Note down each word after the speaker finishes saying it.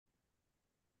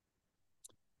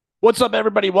What's up,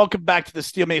 everybody? Welcome back to the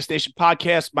Steel Mace Nation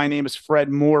podcast. My name is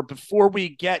Fred Moore. Before we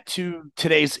get to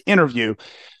today's interview,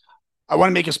 I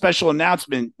want to make a special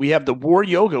announcement. We have the War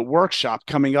Yoga workshop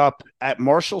coming up at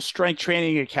Marshall Strength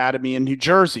Training Academy in New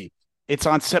Jersey. It's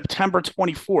on September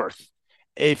 24th.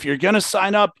 If you're going to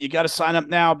sign up, you got to sign up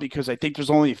now because I think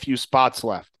there's only a few spots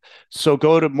left. So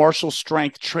go to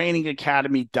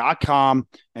marshallstrengthtrainingacademy.com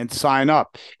and sign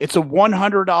up. It's a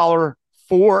 $100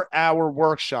 4-hour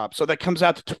workshop. So that comes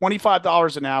out to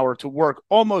 $25 an hour to work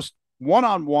almost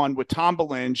one-on-one with Tom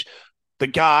Belinge, the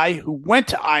guy who went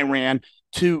to Iran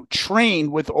to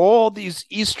train with all these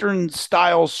Eastern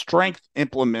style strength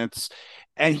implements.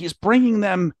 And he's bringing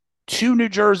them to New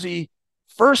Jersey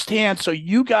firsthand so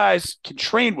you guys can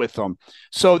train with them.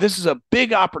 So this is a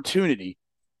big opportunity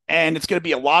and it's going to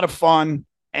be a lot of fun.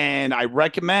 And I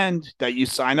recommend that you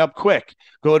sign up quick.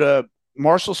 Go to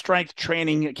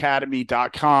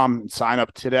marshallstrengthtrainingacademy.com and sign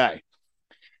up today.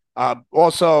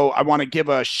 Also, I want to give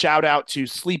a shout out to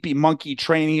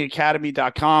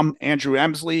sleepymonkeytrainingacademy.com. Andrew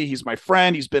Emsley, he's my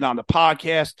friend. He's been on the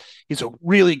podcast. He's a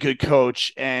really good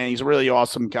coach and he's a really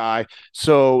awesome guy.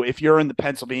 So if you're in the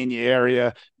Pennsylvania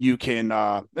area, you can,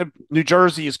 New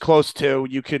Jersey is close to,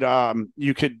 you could go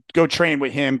train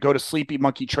with him. Go to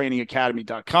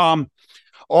sleepymonkeytrainingacademy.com.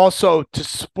 Also, to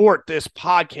support this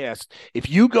podcast, if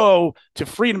you go to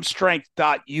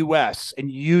freedomstrength.us and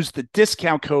you use the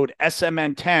discount code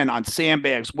SMN10 on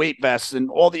sandbags, weight vests, and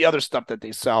all the other stuff that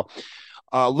they sell,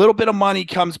 a little bit of money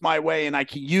comes my way, and I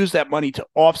can use that money to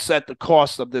offset the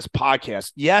cost of this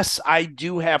podcast. Yes, I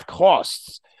do have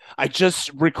costs. I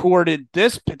just recorded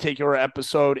this particular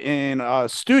episode in a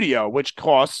studio, which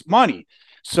costs money.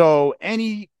 So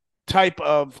any type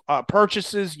of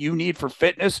purchases you need for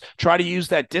fitness, try to use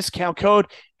that discount code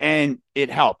and it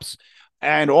helps.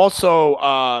 And also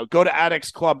go to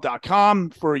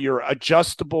addictsclub.com for your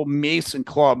adjustable Mason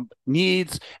Club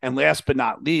needs. And last but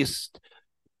not least,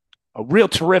 a real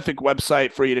terrific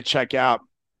website for you to check out.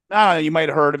 I don't know, you might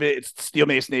have heard of it. It's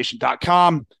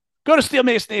steelmacenation.com. Go to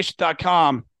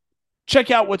steelmacenation.com.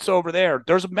 Check out what's over there.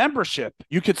 There's a membership.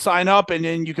 You could sign up and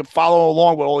then you can follow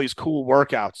along with all these cool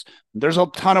workouts. There's a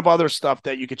ton of other stuff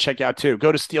that you could check out too. Go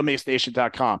to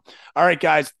steelmacenation.com. All right,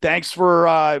 guys. Thanks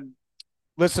for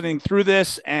listening through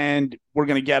this, and we're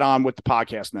going to get on with the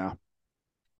podcast now.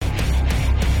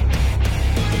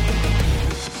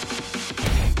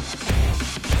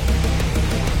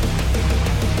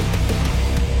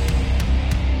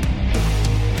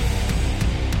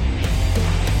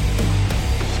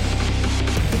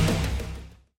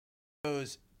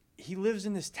 He lives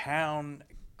in this town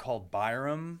called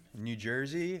Byram, New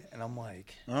Jersey, and I'm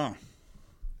like, oh,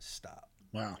 stop.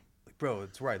 Wow. Like, bro,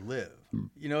 it's where I live.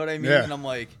 You know what I mean? Yeah. And I'm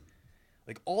like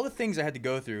all the things I had to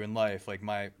go through in life,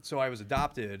 so I was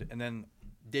adopted, and then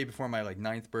day before my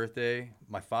 9th birthday,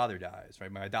 my father dies,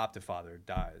 right? My adoptive father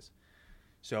dies.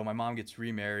 So my mom gets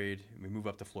remarried, and we move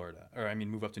up to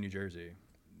move up to New Jersey.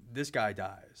 This guy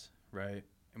dies, right?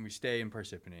 And we stay in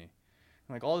Parsippany.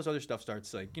 Like all this other stuff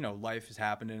starts, life is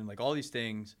happening, all these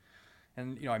things.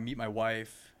 And, I meet my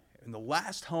wife. And the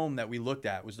last home that we looked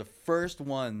at was the first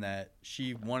one that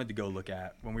she wanted to go look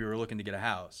at when we were looking to get a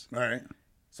house. All right.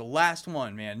 It's the last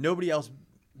one, man. Nobody else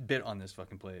bit on this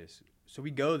fucking place. So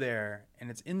we go there, and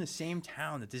it's in the same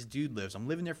town that this dude lives. I'm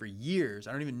living there for years.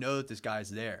 I don't even know that this guy's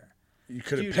there. You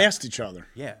could have passed each other.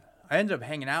 Yeah. I ended up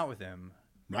hanging out with him.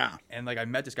 Wow. And, I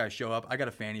met this guy show up. I got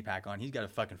a fanny pack on. He's got a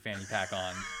fucking fanny pack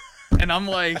on. And I'm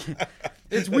like,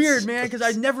 it's weird, man, because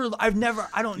I don't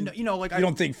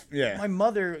think, yeah. My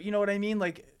mother, you know what I mean?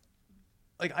 I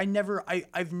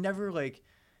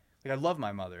love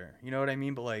my mother, you know what I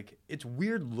mean? But, it's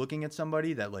weird looking at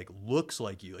somebody that, looks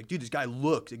like you. Dude, this guy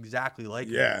looks exactly like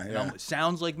you. Yeah.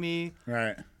 Sounds like me.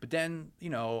 Right. But then,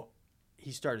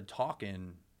 he started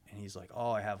talking, and he's like,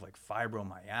 oh, I have,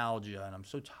 fibromyalgia, and I'm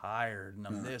so tired, and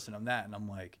I'm this, and I'm that. And I'm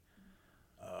like,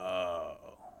 oh.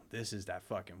 This is that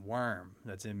fucking worm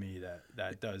that's in me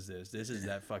that does this. This is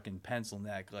that fucking pencil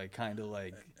neck,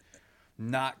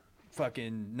 not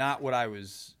what I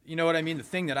was, you know what I mean? The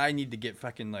thing that I need to get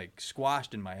fucking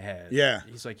squashed in my head. Yeah.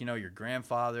 He's like, your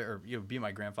grandfather, or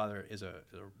my grandfather is a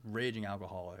raging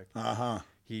alcoholic. Uh-huh.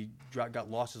 He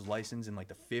lost his license in the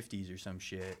 50s or some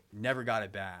shit. Never got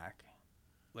it back.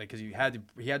 Because he had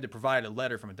to provide a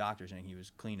letter from a doctor saying he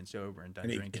was clean and sober and done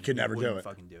drinking. He could never do it.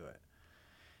 Fucking do it.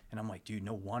 And I'm like, dude,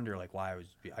 no wonder why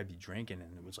I'd be drinking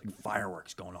and it was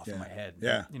fireworks going off in my head.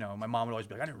 Yeah. My mom would always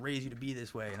be like, I didn't raise you to be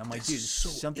this way. And I'm like, dude, there's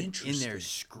something in there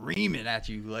screaming at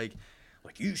you like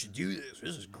you should do this.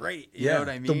 This is great. You know what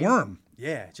I mean? The worm.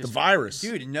 Yeah. The virus.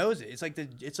 Dude, it knows it.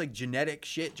 It's like genetic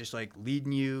shit just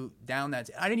leading you down that.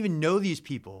 I didn't even know these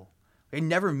people. I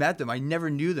never met them. I never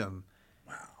knew them.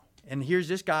 Wow. And here's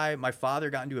this guy. My father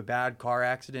got into a bad car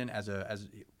accident as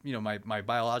my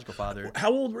biological father.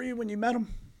 How old were you when you met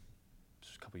him?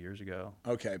 Just a couple years ago.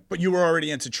 Okay, but you were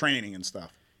already into training and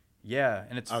stuff. Yeah,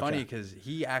 and it's funny because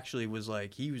he actually was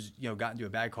like, got into a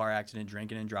bad car accident,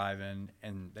 drinking and driving,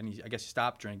 and then I guess he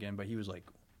stopped drinking, but he was like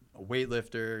a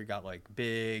weightlifter, got like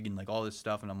big and like all this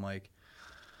stuff, and I'm like,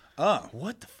 oh,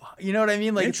 what the fuck? You know what I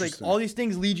mean? Like, it's like all these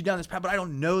things lead you down this path, but I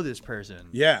don't know this person.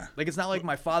 Yeah. Like, it's not like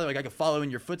my father, like I could follow in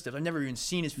your footsteps. I've never even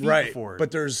seen his feet before. But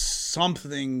there's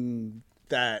something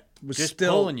that was just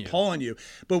still pulling you.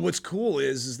 But what's cool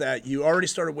is that you already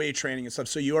started weight training and stuff,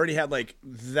 so you already had like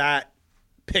that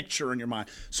picture in your mind.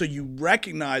 So you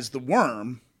recognize the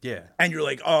worm. Yeah. And you're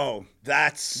like, oh,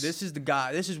 this is the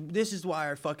guy. This is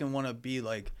why I fucking want to be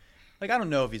like I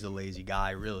don't know if he's a lazy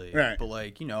guy really. Right. But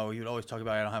like, he would always talk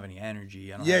about I don't have any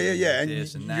energy. I don't have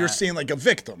this and that. You're seeing like a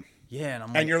victim. Yeah, and I'm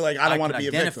like, and you're like, I don't want to be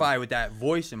a victim. Identify with that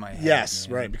voice in my head. Yes,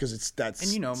 man. right, because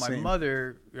that's. And my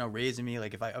mother, raising me,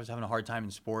 like if I was having a hard time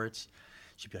in sports,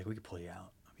 she'd be like, we could pull you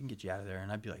out. We can get you out of there.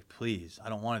 And I'd be like, please, I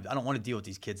don't want to deal with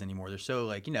these kids anymore. They're so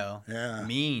like,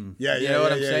 mean. Yeah, you know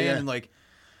what I'm saying? Yeah. And like,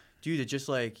 dude, it's just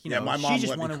like, my mom she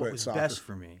just wanted what was best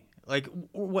for me. Like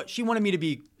what she wanted me to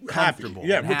be comfortable.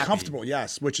 Yeah, we're comfortable,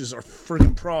 yes, which is our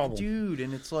freaking problem. Dude,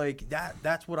 and it's like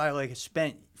that's what I like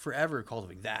spent forever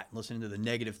cultivating that, listening to the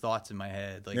negative thoughts in my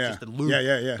head. Like just the loop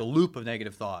the loop of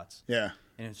negative thoughts. Yeah.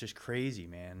 And it's just crazy,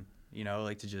 man.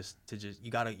 Like to just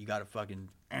you gotta fucking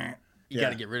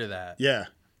gotta get rid of that. Yeah.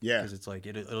 Yeah. Because it's like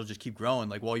it'll just keep growing.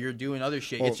 Like while you're doing other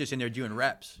shit, it's just in there doing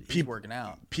reps. It's working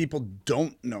out. People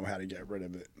don't know how to get rid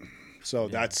of it. So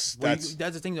that's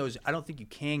the thing though, is I don't think you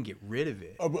can get rid of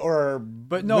it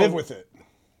but live with it.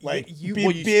 Like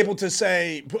be able to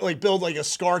say, like, build like a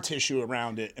scar tissue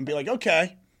around it and be like,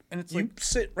 okay, and it's like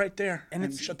sit right there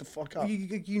and shut the fuck up.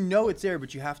 It's there,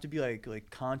 but you have to be like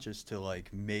conscious to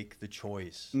like make the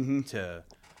choice to.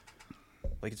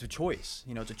 Like, it's a choice,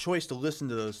 it's a choice to listen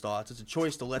to those thoughts. It's a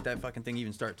choice to let that fucking thing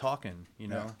even start talking,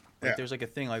 Like, there's like a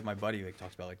thing, like my buddy like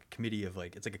talks about, like a committee of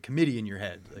like, it's like a committee in your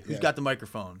head. Like, who's got the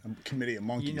microphone? A committee of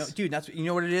monkeys. Dude, that's,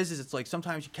 what it is it's like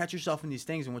sometimes you catch yourself in these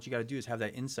things, and what you got to do is have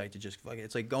that insight to just, like,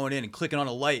 it's like going in and clicking on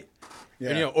a light. Yeah.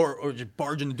 And, or just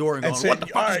barging the door and going, what the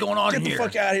fuck is going on here? Get the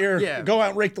fuck out of here. Yeah. Go out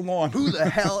and rake the lawn. Who the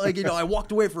hell? Like, I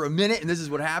walked away for a minute, and this is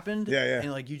what happened. Yeah, yeah.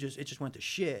 And like, it just went to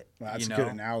shit. Wow, that's a good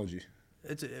analogy.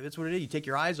 It's what it is. You take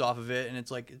your eyes off of it, and it's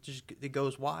like it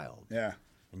goes wild. Yeah.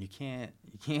 And you can't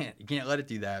let it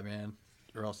do that, man,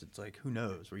 or else it's like who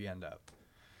knows where you end up,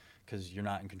 because you're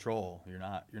not in control. You're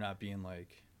not being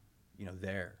like,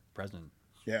 there, present.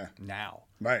 Yeah. Now.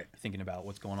 Right. Thinking about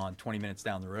what's going on 20 minutes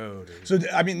down the road. So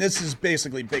I mean, this is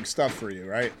basically big stuff for you,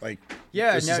 right? Like.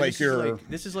 Yeah.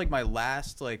 This is like my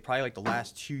last, probably the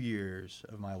last 2 years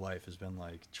of my life has been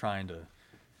like trying to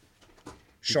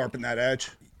sharpen that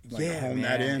edge. Like hone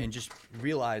that in. And just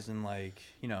realizing, like,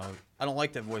 I don't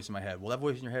like that voice in my head. Well, that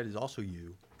voice in your head is also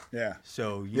you. Yeah.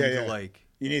 So you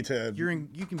need to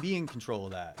you can be in control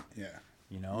of that. Yeah.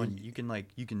 And you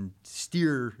can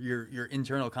steer your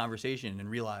internal conversation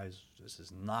and realize this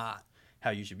is not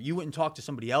how you should be. You wouldn't talk to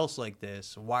somebody else like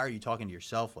this. Why are you talking to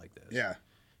yourself like this? Yeah.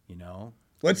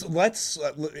 Let's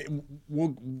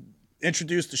we'll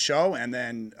introduce the show and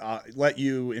then let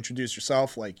you introduce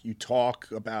yourself. Like, you talk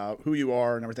about who you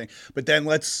are and everything, but then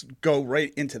let's go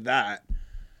right into that.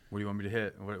 What do you want me to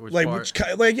hit? Which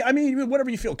I mean, whatever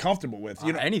you feel comfortable with.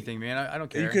 Anything, man. I don't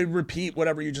care. You could repeat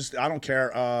whatever you I don't care.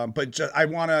 But I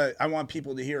want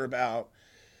people to hear about,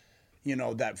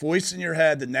 that voice in your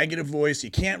head, the negative voice. You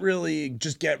can't really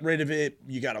just get rid of it.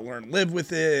 You got to learn to live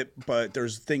with it. But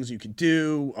there's things you can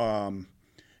do.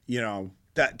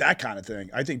 That kind of thing.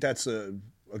 I think that's a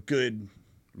good,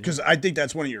 because I think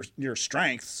that's one of your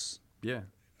strengths. Yeah.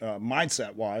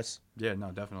 Mindset wise. Yeah,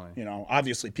 no, definitely.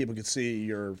 Obviously people can see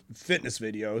your fitness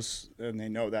videos and they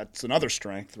know that's another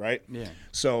strength, right? Yeah.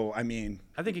 So, I mean,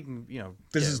 I think you can,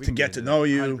 this is to get to know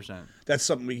you. 100%. That's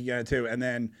something we can get into. And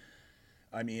then,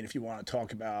 I mean, if you want to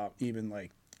talk about even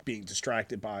like being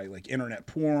distracted by like internet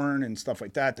porn and stuff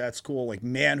like that, that's cool. Like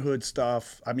manhood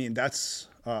stuff. I mean, that's,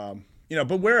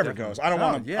 but wherever it goes, I don't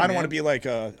want to be like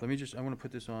a. Let me just. I want to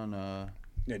put this on.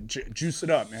 Yeah, juice it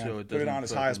up, man. So put it on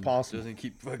as high as possible. Doesn't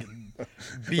keep fucking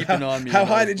beeping on me. How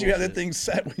high did you have that thing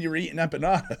set when you were eating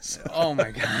empanadas? Oh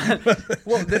my god!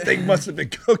 Well, that thing must have been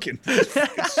cooking.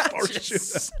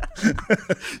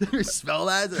 You smell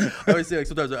that? I always say, like,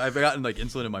 sometimes I've gotten like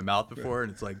insulin in my mouth before,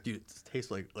 and it's like, dude, it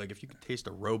tastes like if you could taste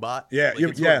a robot. Yeah, like,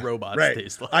 it's what robots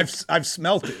taste like. I've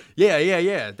smelled it. Yeah.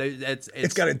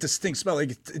 It's got a distinct smell. Like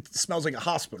it smells like a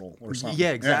hospital or something. Yeah,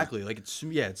 exactly. Yeah. Like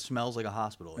it smells like a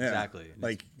hospital. Yeah. Exactly.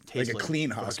 Like Tastes a clean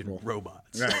fucking hospital.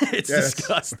 robots. Right. It's Yeah, that's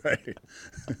disgusting. Right.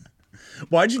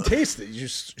 Why'd you taste it? You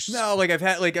just No, like I've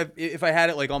had like if I had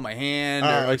it like on my hand or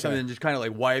Oh, like okay. something, just kind of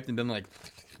like wiped and been like,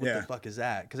 what Yeah. the fuck is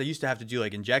that? Because I used to have to do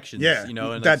like injections. Yeah, You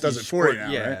know, and that like, does it for you now,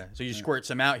 Yeah, right? so you squirt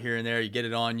some out here and there, you get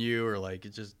it on you, or like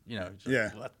it's just Yeah.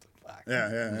 what the fuck?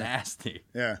 Yeah. Nasty.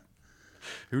 Yeah.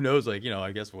 Who knows? Like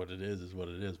I guess what it is what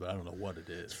it is, but I don't know what it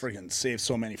is. Freaking saved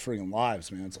so many freaking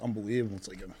lives, man. It's unbelievable. It's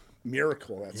like a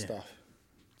miracle, that stuff.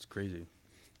 It's crazy.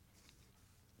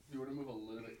 You want to move a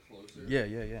little bit closer? Yeah.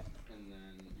 And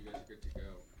then you guys are good to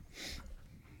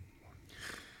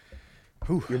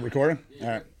go. You're recording? Yeah.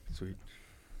 All right. Sweet.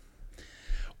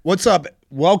 What's up?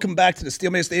 Welcome back to the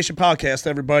Steelman Station podcast,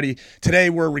 everybody. Today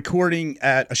we're recording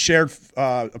at a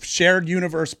shared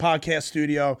universe podcast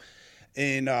studio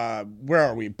in where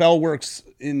are we? Bellworks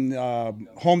in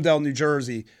Homedale, New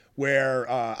Jersey, where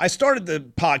I started the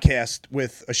podcast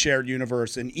with a shared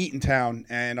universe in Eatontown,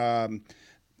 and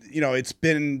it's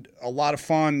been a lot of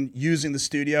fun using the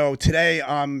studio. Today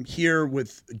I'm here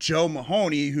with Joe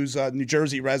Mahoney, who's a New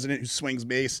Jersey resident who swings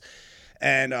bass.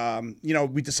 And,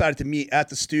 we decided to meet at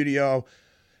the studio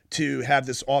to have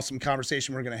this awesome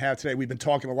conversation we're going to have today. We've been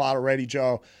talking a lot already,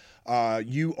 Joe.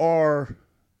 You are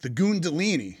the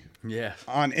Goondalini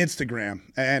on Instagram,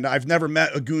 and I've never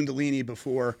met a Goondalini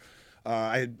before.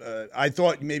 I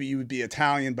thought maybe you would be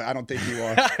Italian, but I don't think you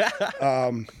are.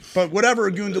 But whatever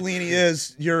a Goondalini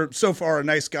is, you're so far a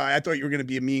nice guy. I thought you were going to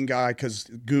be a mean guy because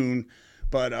goon,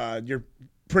 but you're a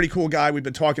pretty cool guy. We've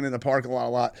been talking in the park a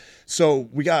lot. So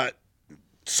we got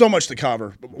so much to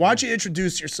cover. Why don't you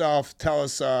introduce yourself? Tell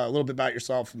us a little bit about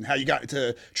yourself and how you got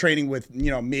into training with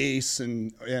Mace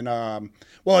and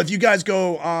if you guys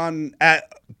go on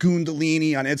at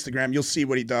Goondalini on Instagram, you'll see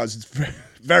what he does. It's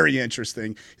very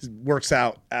interesting. He works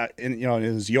out in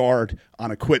his yard on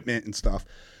equipment and stuff.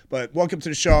 But welcome to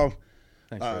the show.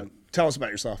 Thanks, tell us about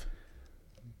yourself.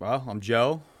 Well, I'm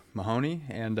Joe Mahoney,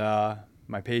 and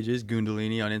my page is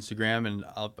Goondalini on Instagram, and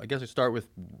I guess I'll start with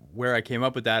where I came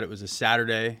up with that. It was a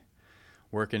Saturday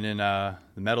working in the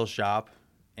metal shop,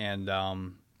 and I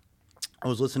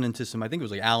was listening to I think it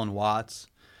was like Alan Watts,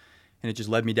 and it just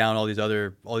led me down all these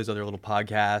other little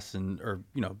podcasts or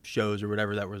shows or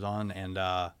whatever that was on, and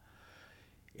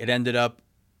it ended up,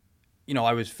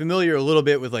 I was familiar a little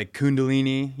bit with like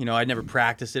Kundalini. I'd never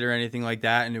practiced it or anything like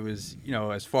that, and it was,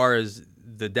 as far as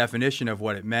the definition of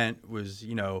what it meant was,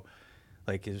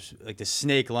 like it's like the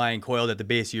snake lying coiled at the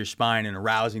base of your spine and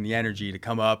arousing the energy to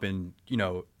come up and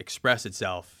express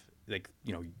itself. Like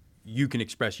you can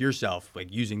express yourself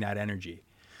like using that energy.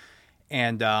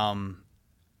 And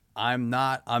I'm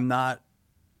not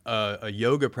a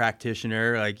yoga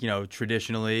practitioner like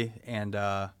traditionally. And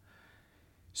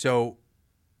so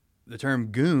the term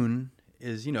goon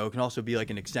is can also be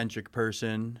like an eccentric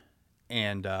person.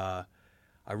 And I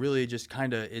really just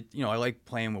kind of I like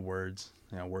playing with words.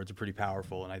 Words are pretty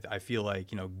powerful, and I feel like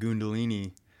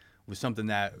Goondalini was something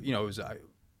that it was.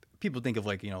 People think of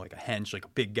like like a hench, like a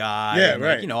big guy. Yeah, and,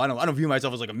 right. Like, I don't view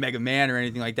myself as like a mega man or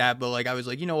anything like that. But like I was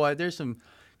like, what? There's some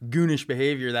goonish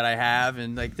behavior that I have,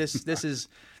 and like this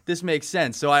makes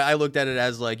sense. So I looked at it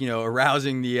as like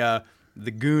arousing the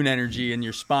goon energy in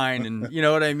your spine, and you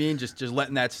know what I mean. Just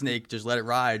letting that snake just let it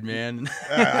ride, man.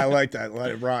 I like that.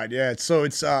 Let it ride. Yeah. So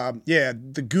it's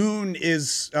the goon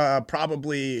is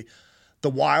probably the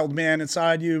wild man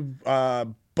inside you,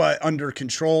 but under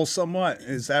control somewhat.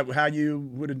 Is that how you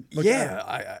would look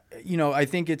at it? I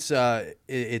think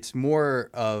it's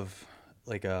more of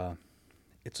like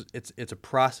it's a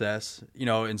process,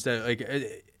 instead of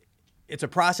like it's a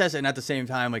process, and at the same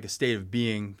time like a state of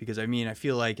being, because I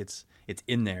feel like it's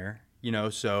in there,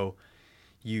 so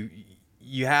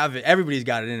you have it, everybody's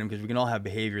got it in them, because we can all have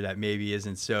behavior that maybe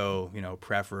isn't so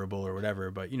preferable or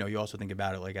whatever, but you also think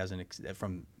about it like as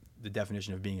from the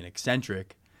definition of being an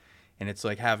eccentric, and it's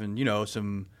like having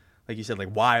some, like you said,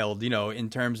 like wild, in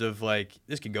terms of like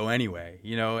this could go anyway,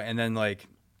 and then like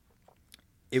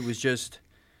it was just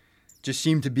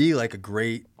seemed to be like a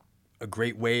great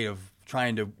way of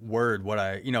trying to word what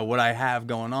I have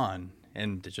going on,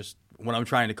 and just what I'm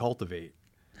trying to cultivate.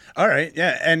 All right,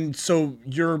 yeah, and so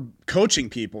you're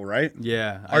coaching people, right?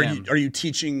 Yeah. Are you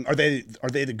teaching? Are they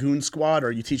the Goon Squad? Or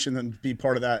are you teaching them to be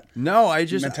part of that? No, I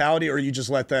just mentality, or you just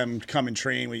let them come and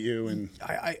train with you? And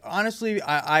I honestly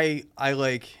I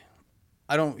like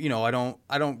I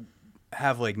don't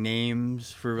have like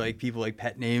names for like people, like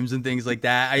pet names and things like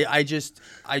that. I just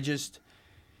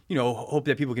hope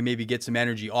that people can maybe get some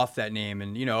energy off that name,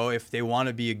 and if they want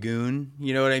to be a goon,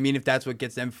 what I mean, if that's what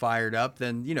gets them fired up,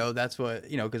 then that's what,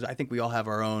 because I think we all have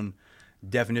our own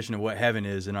definition of what heaven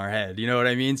is in our head. You know what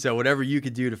I mean? So whatever you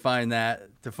could do to find that,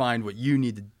 to find what you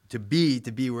need to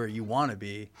be where you want to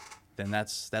be, then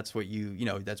that's what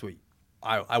that's what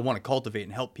I want to cultivate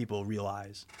and help people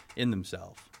realize in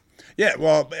themselves. Yeah,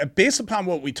 well, based upon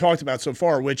what we talked about so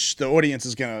far, which the audience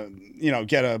is going to,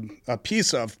 get a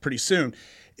piece of pretty soon,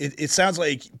 it sounds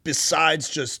like besides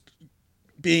just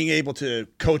being able to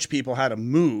coach people how to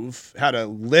move, how to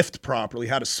lift properly,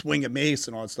 how to swing a mace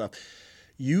and all that stuff,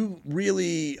 you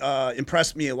really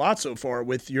impressed me a lot so far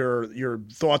with your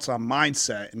thoughts on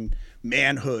mindset and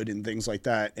manhood and things like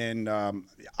that. And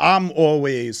I'm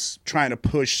always trying to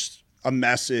push a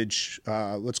message,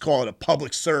 let's call it a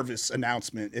public service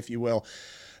announcement, if you will,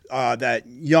 that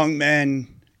young men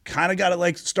kind of got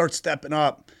to start stepping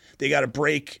up. They got to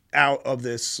break out of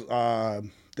this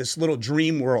little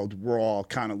dream world we're all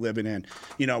kind of living in,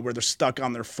 where they're stuck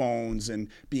on their phones and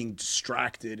being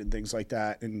distracted and things like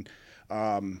that. And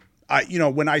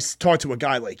when I talk to a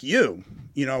guy like you,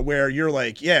 where you're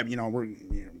like, yeah, we're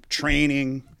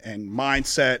training and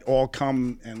mindset all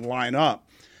come and line up,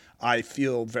 I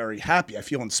feel very happy. I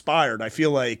feel inspired. I feel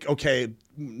like, okay,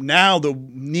 now the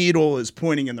needle is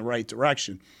pointing in the right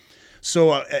direction.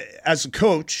 So as a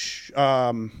coach,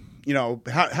 how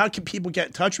can people get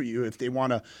in touch with you if they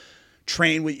want to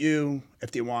train with you, if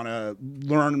they want to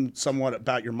learn somewhat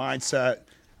about your mindset?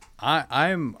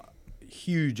 I'm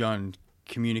huge on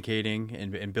communicating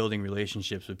and building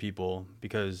relationships with people,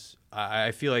 because I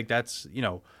feel like that's,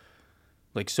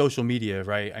 like social media,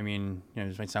 right? I mean,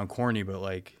 this might sound corny, but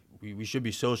like, we should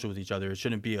be social with each other. It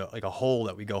shouldn't be a hole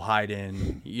that we go hide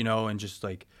in, and just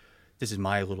like, this is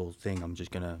my little thing. I'm just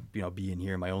gonna, be in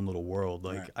here in my own little world.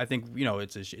 Like, right. I think,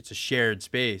 it's a shared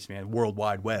space, man. World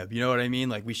Wide Web. You know what I mean?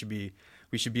 Like, we should be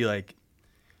like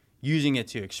using it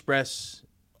to express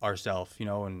ourselves,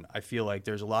 and I feel like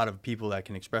there's a lot of people that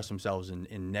can express themselves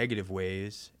in negative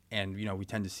ways. And, we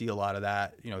tend to see a lot of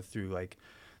that, through like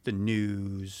the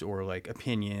news or like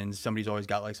opinions. Somebody's always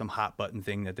got like some hot button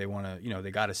thing that they want to,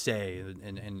 they got to say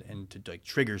and to like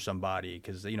trigger somebody,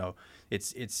 because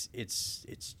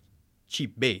it's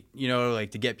cheap bait, like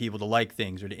to get people to like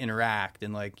things or to interact,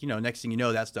 and like, next thing you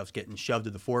know, that stuff's getting shoved to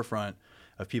the forefront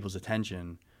of people's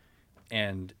attention.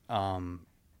 And I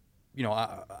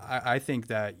think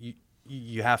that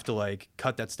you have to like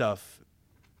cut that stuff,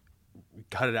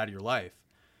 cut it out of your life.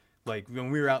 Like when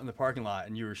we were out in the parking lot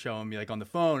and you were showing me like on the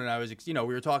phone, and I was, we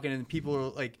were talking, and people were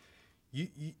like,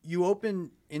 you open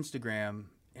Instagram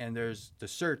and there's the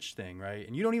search thing, right?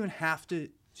 And you don't even have to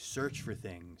search for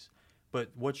things, but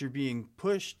what's being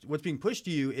pushed to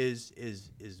you is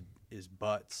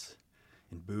butts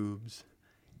and boobs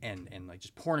and like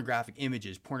just pornographic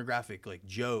images, pornographic like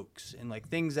jokes, and like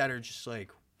things that are just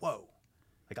like, whoa,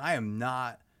 like I am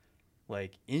not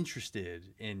like interested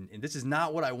in, and this is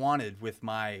not what I wanted with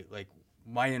my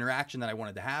interaction that I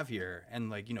wanted to have here. And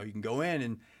like, you can go in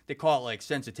and they call it like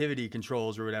sensitivity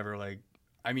controls or whatever. Like,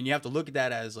 I mean, you have to look at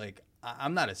that as like,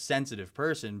 I'm not a sensitive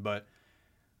person, but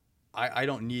I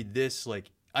don't need this. Like,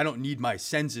 I don't need my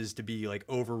senses to be like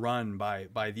overrun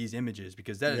by these images,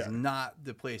 because that is not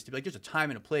the place to be. Like, there's a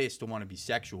time and a place to want to be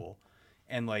sexual.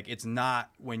 And like, it's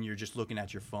not when you're just looking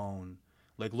at your phone,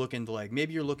 like looking to like,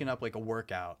 maybe you're looking up like a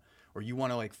workout, or you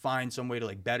want to like find some way to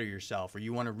like better yourself, or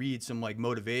you want to read some like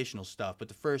motivational stuff. But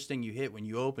the first thing you hit when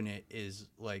you open it is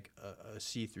like a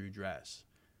see-through dress.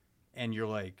 And you're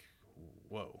like,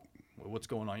 whoa, what's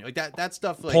going on? Like that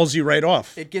stuff like pulls you right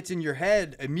off. It gets in your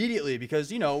head immediately, because,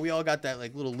 we all got that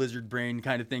like little lizard brain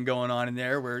kind of thing going on in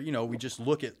there where, we just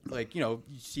look at like, you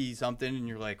see something and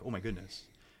you're like, oh my goodness.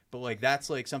 But like, that's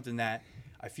like something that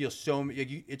I feel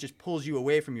it just pulls you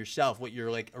away from yourself, what your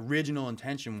like original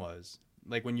intention was.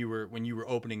 Like when you were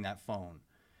opening that phone,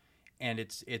 and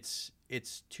it's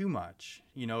too much,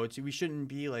 we shouldn't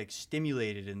be like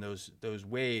stimulated in those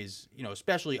ways,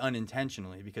 especially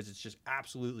unintentionally, because it's just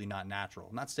absolutely not natural.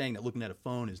 I'm not saying that looking at a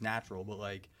phone is natural, but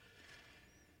like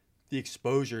the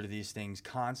exposure to these things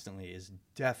constantly is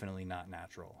definitely not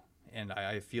natural. And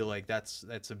I feel like that's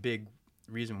a big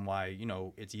reason why,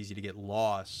 it's easy to get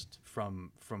lost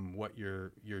from what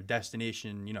your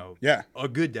destination, a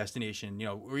good destination,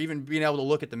 or even being able to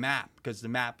look at the map, because the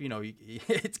map,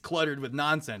 it's cluttered with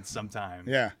nonsense sometimes.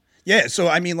 Yeah. Yeah. So,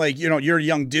 I mean, like, you're a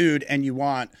young dude and you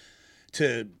want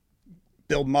to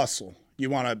build muscle. You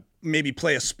want to maybe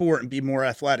play a sport and be more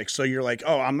athletic. So you're like,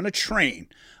 oh, I'm going to train.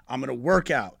 I'm going to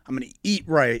work out. I'm going to eat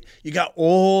right. You got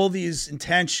all these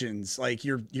intentions. Like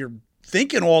you're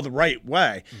thinking all the right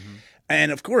way. Mm-hmm.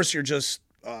 And of course, you're just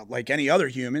like any other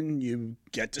human, you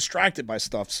get distracted by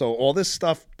stuff. So all this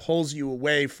stuff pulls you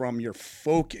away from your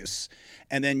focus.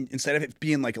 And then instead of it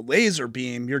being like a laser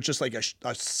beam, you're just like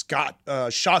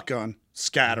a shotgun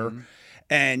scatter.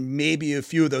 And maybe a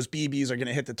few of those BBs are going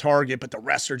to hit the target, but the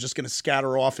rest are just going to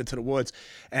scatter off into the woods.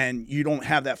 And you don't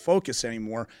have that focus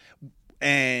anymore.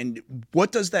 And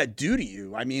what does that do to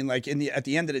you? I mean, like at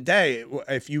the end of the day,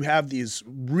 if you have these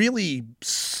really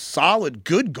solid,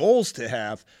 good goals to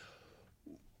have,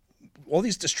 all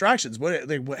these distractions,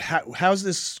 how's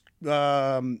this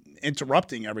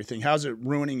interrupting everything? How's it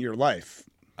ruining your life?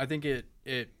 I think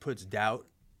it puts doubt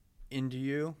into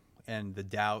you, and the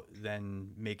doubt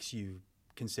then makes you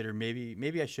consider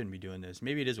maybe I shouldn't be doing this.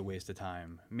 Maybe it is a waste of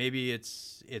time. Maybe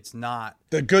it's not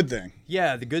the good thing.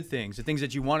 Yeah, the good things, the things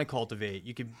that you want to cultivate.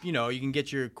 You could, you can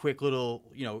get your quick little,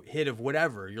 hit of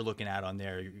whatever you're looking at on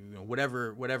there.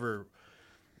 Whatever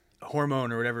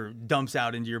hormone or whatever dumps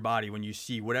out into your body when you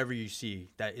see whatever you see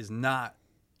that is not,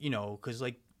 because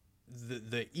like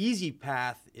the easy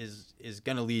path is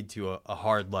going to lead to a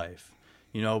hard life,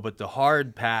 but the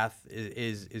hard path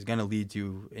is going to lead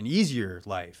to an easier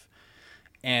life.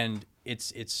 And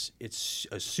it's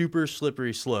a super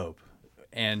slippery slope,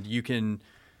 and you can,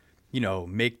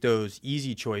 make those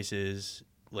easy choices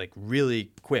like really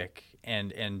quick,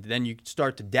 and then you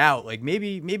start to doubt, like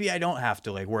maybe I don't have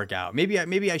to like work out, maybe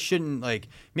I shouldn't, like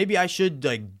maybe I should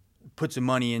like put some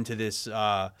money into this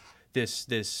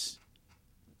this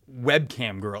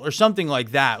webcam girl or something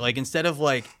like that, like instead of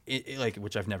like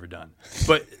which I've never done,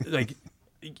 but like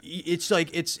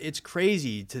it's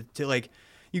crazy to like.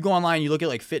 You go online, you look at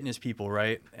like fitness people,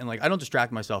 right? And like I don't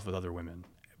distract myself with other women,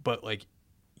 but like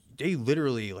they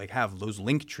literally like have those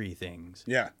Linktree things.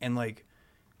 Yeah. And like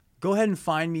go ahead and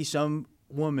find me some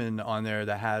woman on there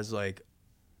that has like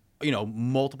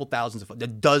multiple thousands of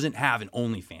that doesn't have an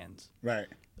OnlyFans. Right.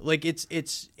 Like it's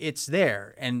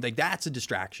there, and like that's a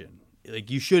distraction.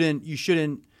 Like you shouldn't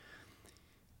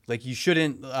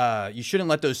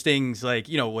let those things like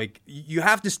you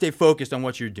have to stay focused on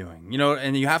what you're doing,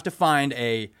 and you have to find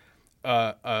a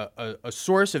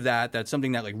source of that's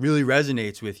something that like really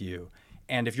resonates with you.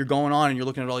 And if you're going on and you're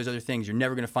looking at all these other things, you're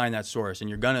never going to find that source, and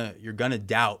you're gonna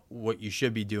doubt what you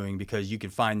should be doing because you can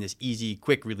find this easy,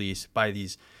 quick release by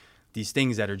these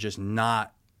things that are just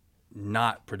not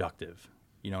productive,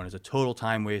 and it's a total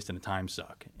time waste and a time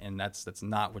suck, and that's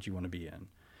not what you want to be in.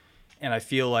 And I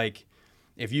feel like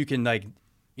if you can like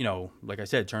I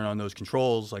said, turn on those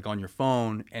controls like on your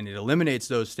phone, and it eliminates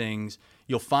those things,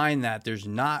 you'll find that there's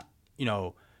not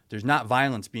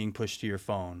violence being pushed to your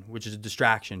phone, which is a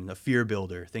distraction, a fear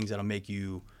builder, things that'll make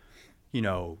you,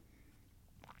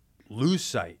 lose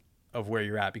sight of where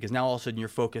you're at, because now all of a sudden you're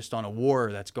focused on a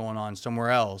war that's going on somewhere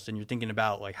else, and you're thinking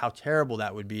about like how terrible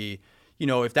that would be,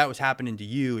 if that was happening to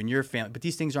you and your family. But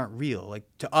these things aren't real, like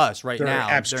to us right they're now.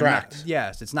 Abstract.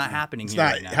 Yes, it's not happening. It's here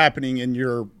not right now. happening in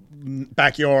your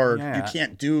backyard. Yeah. You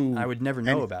can't do. I would never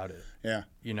know about it. Yeah.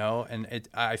 And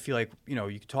I feel like, you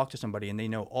can talk to somebody and they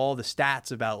know all the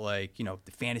stats about like,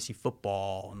 the fantasy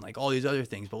football and like all these other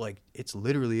things, but like it's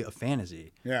literally a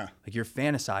fantasy. Yeah. Like you're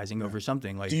fantasizing over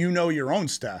something. Like, do you know your own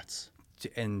stats?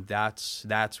 And that's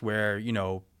where,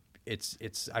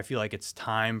 it's I feel like it's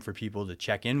time for people to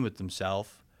check in with themselves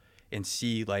and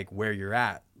see like where you're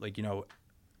at. Like, and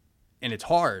it's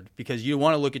hard because you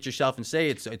want to look at yourself and say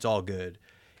it's all good.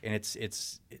 And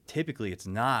typically it's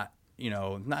not.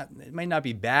 It might not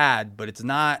be bad, but it's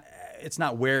not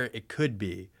where it could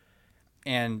be.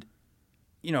 And,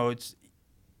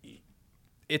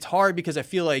 it's hard because I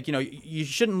feel like, you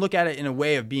shouldn't look at it in a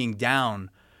way of being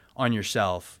down on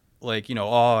yourself. Like,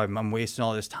 I'm wasting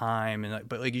all this time.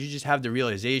 But like, you just have the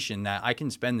realization that I can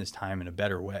spend this time in a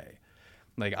better way.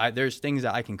 Like there's things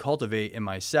that I can cultivate in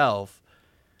myself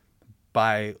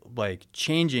by like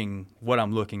changing what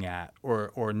I'm looking at,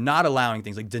 or not allowing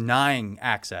things, like denying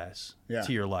access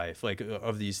to your life, like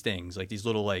of these things, like these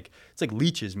little, like, it's like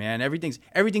leeches, man. Everything's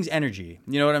energy.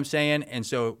 You know what I'm saying? And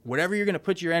so whatever you're going to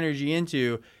put your energy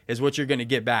into is what you're going to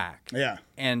get back. Yeah.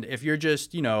 And if you're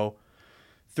just,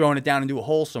 throwing it down into a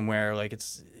hole somewhere, like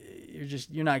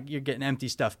you're getting empty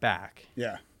stuff back.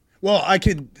 Yeah. Well, I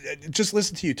could just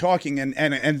listen to you talking,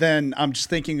 and then I'm just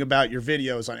thinking about your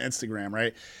videos on Instagram,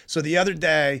 right? So the other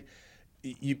day,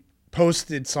 you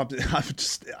posted something.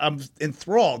 I'm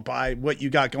enthralled by what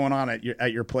you got going on at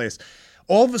your place.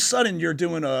 All of a sudden, you're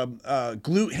doing a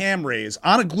glute ham raise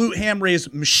on a glute ham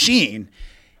raise machine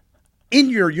in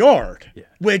your yard,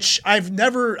 which I've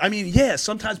never. I mean,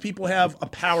 sometimes people have a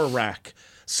power rack.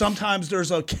 Sometimes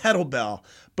there's a kettlebell.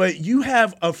 But you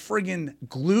have a friggin'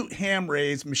 glute ham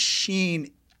raise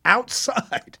machine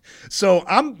outside. So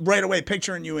I'm right away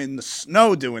picturing you in the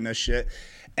snow doing this shit.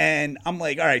 And I'm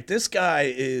like, all right, this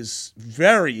guy is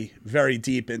very, very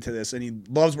deep into this, and he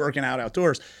loves working out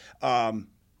outdoors. And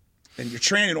you're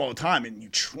training all the time, and you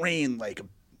train like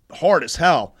hard as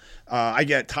hell. I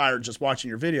get tired just watching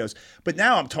your videos. But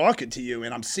now I'm talking to you,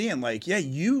 and I'm seeing like, yeah,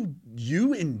 you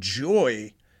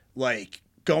enjoy like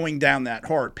going down that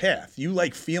hard path. You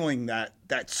like feeling that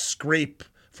scrape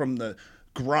from the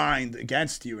grind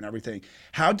against you and everything.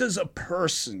 How does a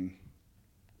person,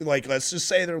 like, let's just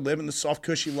say they're living the soft,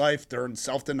 cushy life, they're in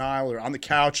self-denial or on the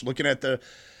couch looking at the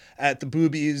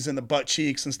boobies and the butt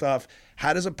cheeks and stuff.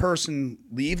 How does a person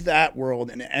leave that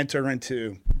world and enter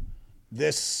into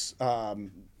this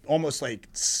almost like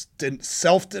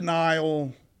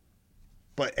self-denial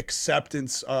but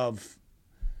acceptance of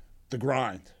the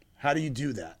grind? How do you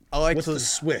do that? What's the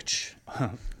switch?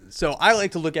 So I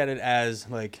like to look at it as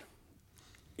like,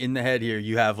 in the head here,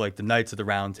 you have like the Knights of the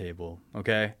Round Table,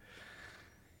 okay?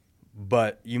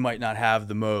 But you might not have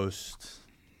the most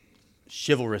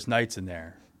chivalrous knights in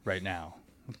there right now.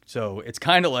 So it's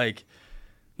kind of like,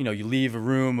 you know, you leave a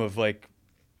room of like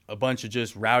a bunch of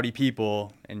just rowdy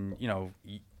people, and, you know,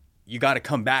 you got to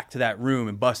come back to that room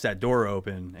and bust that door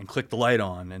open and click the light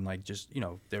on, and like, just, you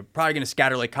know, they're probably going to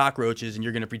scatter like cockroaches, and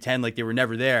you're going to pretend like they were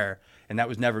never there and that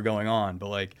was never going on. But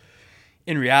like,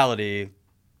 in reality,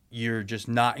 you're just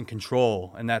not in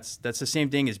control. And that's the same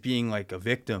thing as being like a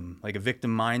victim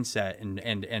mindset,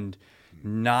 and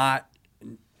not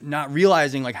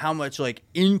realizing like how much like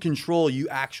in control you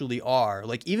actually are.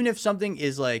 Like, even if something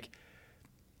is like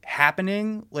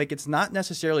happening, like, it's not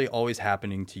necessarily always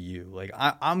happening to you. Like,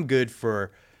 I'm good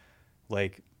for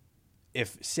like,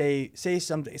 if say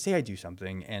I do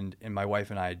something and my wife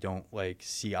and I don't like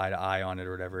see eye to eye on it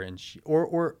or whatever, and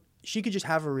she could just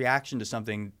have a reaction to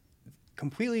something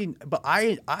completely, but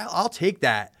I'll take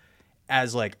that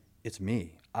as like, it's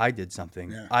me. I did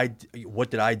something. Yeah. What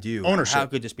did I do? Ownership. How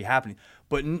could this be happening?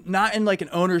 But not in like an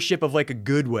ownership of like a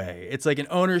good way. It's like an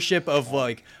ownership of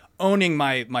like owning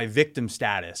my victim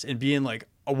status and being like,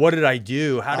 oh, what did I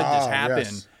do? How did this happen?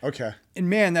 Yes. Okay. And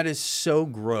man, that is so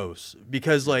gross,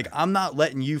 because like, I'm not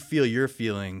letting you feel your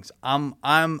feelings. I'm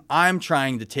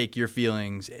trying to take your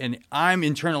feelings, and I'm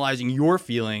internalizing your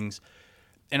feelings,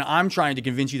 and I'm trying to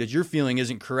convince you that your feeling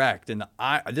isn't correct, and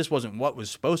this wasn't what was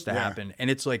supposed to happen. And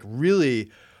it's like really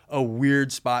a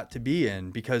weird spot to be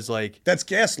in, because like, that's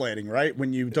gaslighting, right?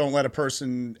 When you don't let a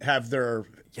person have their...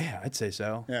 Yeah, I'd say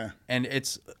so. Yeah. And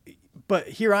but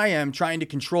here I am trying to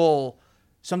control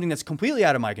something that's completely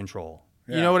out of my control.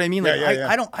 Yeah. You know what I mean? Like,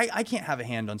 I can't have a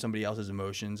hand on somebody else's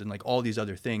emotions, and like all these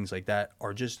other things like that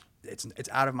are just, it's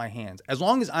out of my hands. As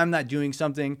long as I'm not doing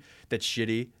something that's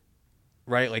shitty,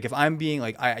 right? Like, if I'm being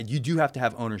like, you do have to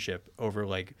have ownership over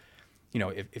like, you know,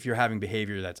 if you're having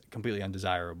behavior that's completely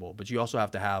undesirable, but you also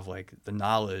have to have like the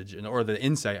knowledge or the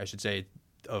insight, I should say,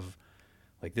 of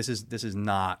like, this is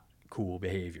not cool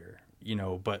behavior, you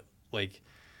know. But like,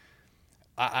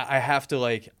 I have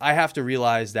to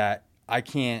realize that I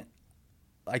just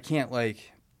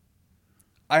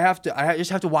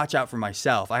have to watch out for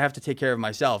myself. I have to take care of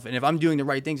myself. And if I'm doing the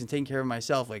right things and taking care of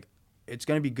myself, like, it's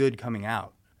going to be good coming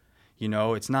out. You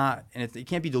know, it's not, and it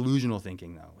can't be delusional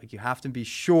thinking though. Like, you have to be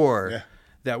sure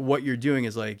that what you're doing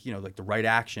is like, you know, like the right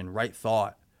action, right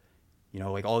thought. You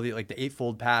know, like all the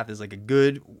Eightfold Path is like a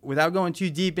good, without going too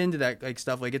deep into that like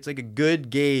stuff, like it's like a good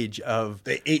gauge of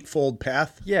the Eightfold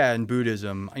Path. Yeah, in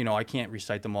Buddhism, you know, I can't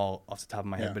recite them all off the top of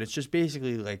my head, but it's just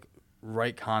basically like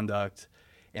right conduct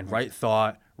and right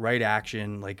thought, right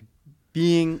action, like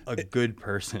being a good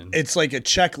person. It's like a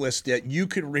checklist that you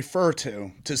could refer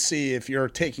to see if you're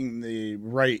taking the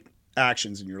right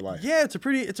actions in your life. Yeah,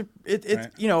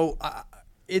 you know,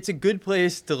 it's a good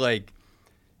place to like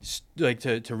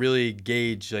to really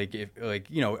gauge, like, if,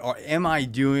 like, you know, am I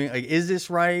doing, like, is this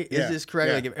right? Is this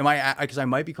correct? Like, am I, because I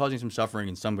might be causing some suffering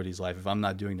in somebody's life if I'm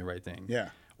not doing the right thing. Yeah.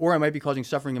 Or I might be causing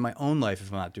suffering in my own life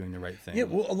if I'm not doing the right thing. Yeah,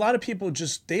 well, a lot of people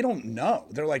just, they don't know.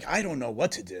 They're like, I don't know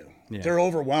what to do. Yeah. They're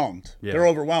overwhelmed. Yeah. They're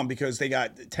overwhelmed because they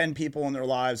got 10 people in their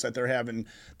lives that they're having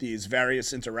these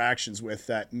various interactions with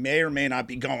that may or may not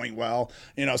be going well.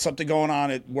 You know, something going on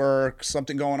at work,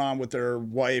 something going on with their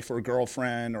wife or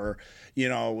girlfriend, or, you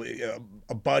know,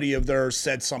 a buddy of theirs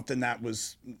said something that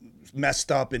was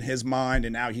messed up in his mind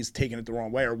and now he's taking it the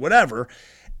wrong way or whatever.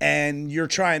 And you're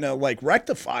trying to like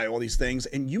rectify all these things,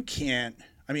 and you can't.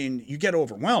 I mean, you get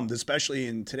overwhelmed, especially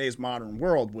in today's modern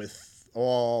world with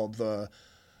all the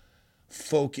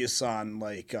focus on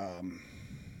like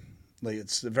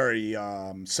it's a very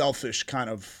selfish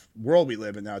kind of world we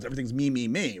live in now. Everything's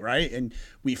me, right? And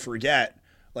we forget,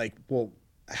 like, well,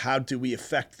 how do we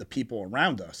affect the people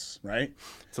around us, right?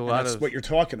 It's a lot that's of what you're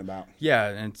talking about. Yeah,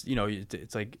 and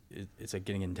it's like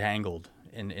getting entangled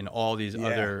in all these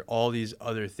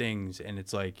other things, and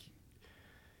it's like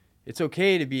it's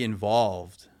okay to be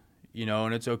involved,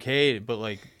 and it's okay, but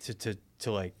like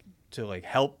to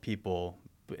help people,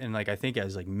 and like I think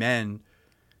as like men,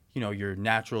 your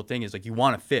natural thing is like you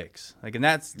want to fix, like, and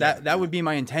that would be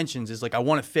my intentions, is like I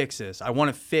want to fix this. I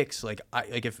want to fix, like,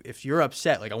 if you're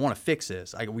upset, like I want to fix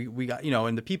this. We got,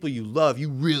 and the people you love, you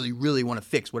really really want to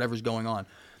fix whatever's going on.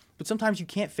 But sometimes you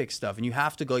can't fix stuff, and you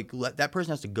have to that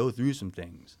person has to go through some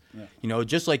things. Yeah.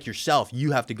 Just like yourself,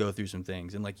 you have to go through some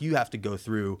things, and like you have to go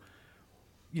through.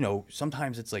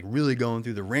 Sometimes it's like really going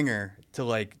through the ringer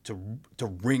to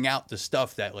wring out the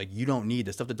stuff that like you don't need,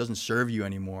 the stuff that doesn't serve you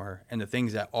anymore, and the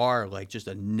things that are like just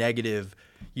a negative,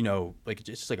 like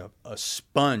just like a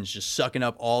sponge just sucking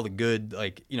up all the good,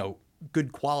 like,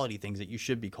 good quality things that you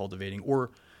should be cultivating,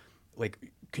 or like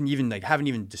haven't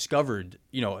even discovered,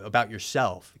 about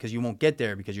yourself, because you won't get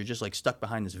there because you're just like stuck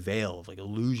behind this veil of like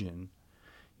illusion.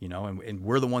 And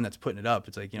we're the one that's putting it up.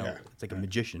 It's like, it's like a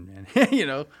magician, man.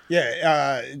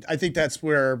 Yeah, I think that's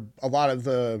where a lot of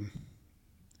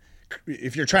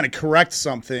if you're trying to correct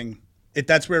something,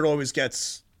 that's where it always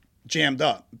gets jammed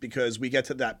up, because we get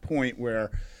to that point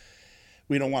where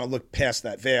we don't want to look past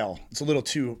that veil. It's a little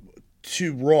too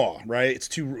raw, right? It's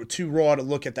too raw to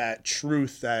look at that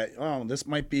truth that, this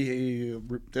might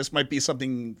be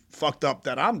something fucked up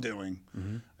that I'm doing,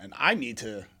 mm-hmm. and I need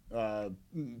to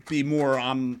be more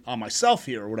on myself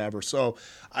here or whatever. So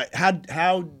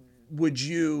how would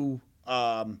you,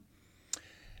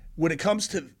 when it comes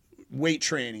to weight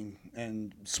training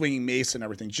and swinging mace and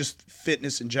everything, just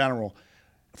fitness in general,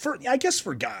 I guess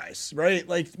for guys, right?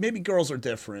 Like maybe girls are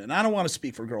different, and I don't want to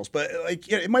speak for girls, but like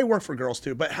it might work for girls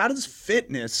too. But how does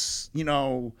fitness,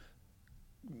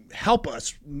 help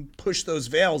us push those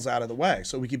veils out of the way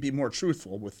so we can be more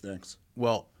truthful with things?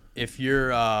 Well, if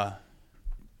you're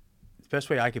best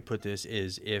way I could put this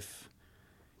is if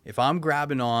I'm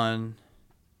grabbing on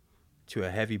to a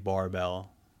heavy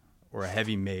barbell or a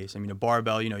heavy mace, I mean, a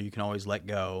barbell, you can always let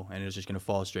go and it's just going to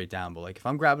fall straight down. But like if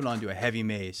I'm grabbing onto a heavy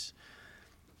mace,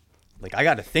 like I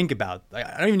got to think about, I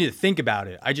don't even need to think about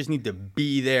it. I just need to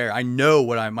be there. I know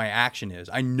what my action is.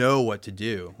 I know what to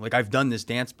do. Like I've done this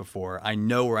dance before. I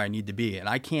know where I need to be. And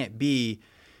I can't be,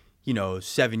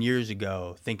 7 years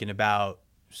ago thinking about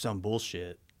some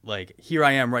bullshit. Like here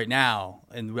I am right now,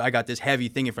 and I got this heavy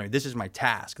thing in front of me. This is my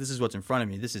task. This is what's in front of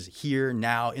me. This is here,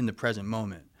 now, in the present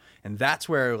moment. And that's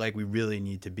where like we really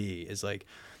need to be, is like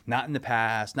not in the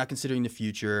past, not considering the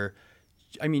future.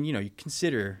 I mean, you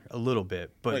consider a little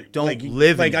bit, but don't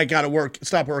live like I got to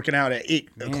stop working out at 8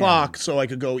 o'clock so I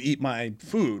could go eat my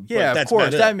food. Yeah, but of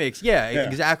course. That makes,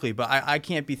 exactly. But I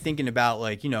can't be thinking about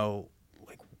like,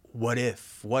 what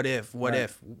if,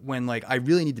 when like I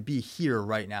really need to be here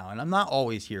right now. And I'm not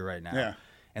always here right now. Yeah.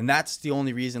 And that's the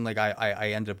only reason like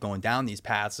I ended up going down these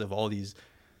paths of all these,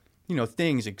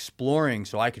 things, exploring,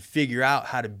 so I could figure out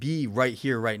how to be right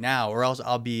here, right now, or else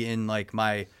I'll be in like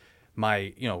my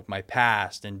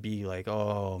past and be like,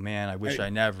 oh man, I wish I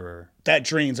never. That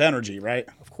drains energy, right?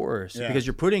 Of course, because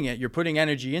you're putting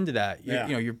energy into that.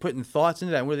 You're putting thoughts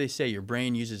into that. And what do they say? Your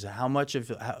brain uses how much of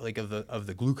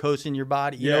the glucose in your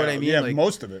body? You know what I mean? Yeah, like,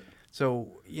 most of it.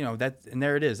 So that, and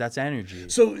there it is. That's energy.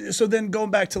 So then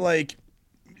going back to like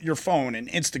your phone and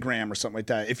Instagram or something like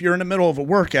that. If you're in the middle of a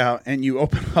workout and you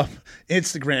open up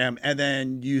Instagram and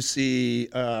then you see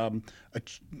a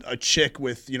chick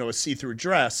with a see-through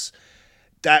dress,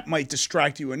 that might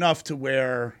distract you enough to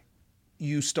where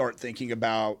you start thinking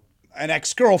about an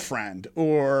ex-girlfriend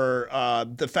or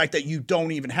the fact that you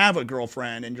don't even have a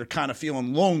girlfriend and you're kind of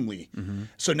feeling lonely. Mm-hmm.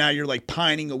 So now you're like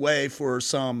pining away for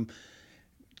some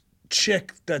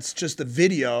chick that's just a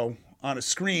video on a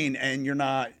screen, and you're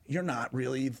not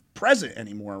really present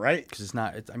anymore, right? Because it's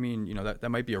not. I mean, that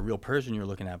might be a real person you're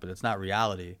looking at, but it's not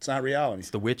reality. It's not reality.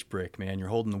 It's the witch brick, man. You're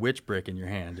holding the witch brick in your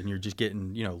hand, and you're just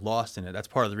getting lost in it. That's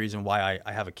part of the reason why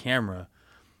I have a camera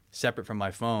separate from my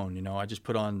phone. I just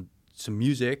put on some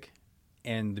music,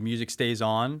 and the music stays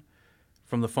on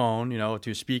from the phone, to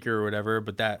a speaker or whatever.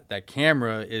 But that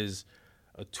camera is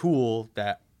a tool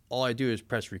that all I do is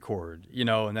press record,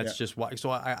 and that's just why. So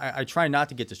I try not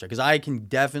to get distracted, because I can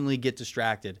definitely get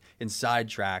distracted and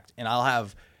sidetracked, and I'll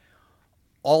have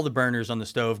all the burners on the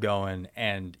stove going,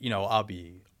 and I'll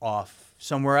be off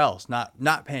somewhere else,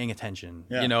 not paying attention,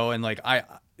 and like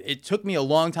it took me a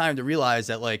long time to realize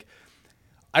that like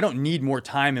I don't need more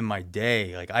time in my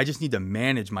day. Like I just need to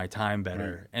manage my time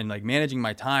better, right. And like managing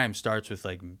my time starts with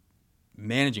like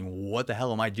managing what the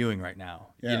hell am I doing right now,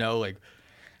 like.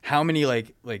 how many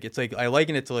like it's like I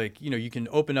liken it to like, you know, you can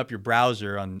open up your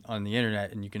browser on the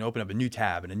internet and you can open up a new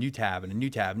tab and a new tab and a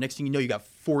new tab. Next thing you know, you got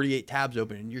 48 tabs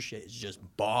open and your shit is just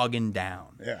bogging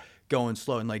down. Yeah. Going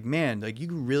slow. And like, man, like you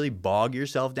can really bog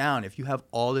yourself down if you have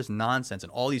all this nonsense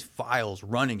and all these files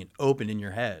running and open in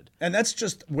your head. And that's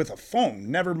just with a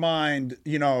phone. Never mind,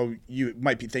 you know, you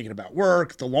might be thinking about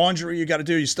work, the laundry you got to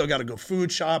do. You still got to go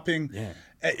food shopping. Yeah.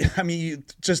 I mean,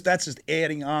 that's just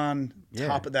adding on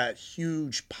top of that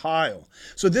huge pile.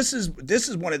 So this is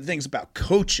one of the things about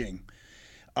coaching.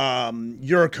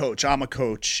 You're a coach. I'm a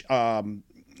coach.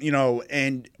 You know,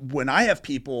 and when I have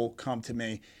people come to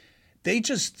me, they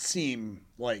just seem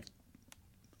like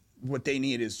what they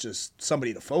need is just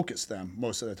somebody to focus them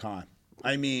most of the time.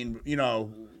 I mean, you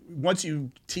know, once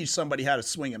you teach somebody how to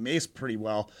swing a mace pretty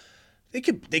well, they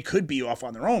could be off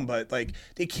on their own, but like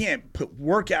they can't put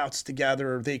workouts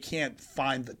together. They can't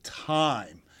find the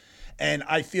time. And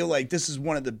I feel like this is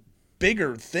one of the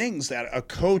bigger things that a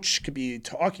coach could be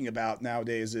talking about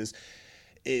nowadays is,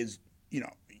 you know,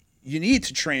 you need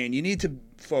to train, you need to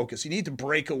focus, you need to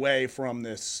break away from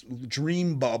this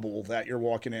dream bubble that you're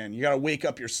walking in. You got to wake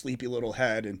up your sleepy little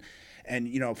head and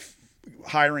you know,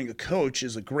 hiring a coach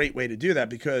is a great way to do that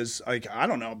because, like, I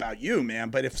don't know about you, man,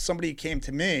 but if somebody came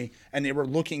to me and they were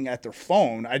looking at their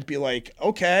phone, I'd be like,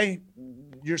 okay,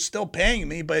 you're still paying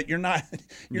me, but you're not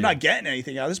getting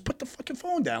anything out of this. Put the fucking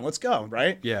phone down. Let's go,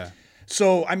 right? Yeah.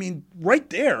 So, I mean, right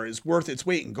there is worth its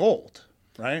weight in gold,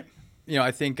 right? You know,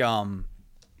 I think,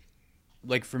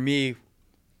 like for me,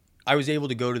 I was able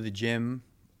to go to the gym.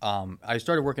 I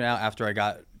started working out after I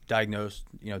got diagnosed,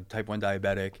 you know, type 1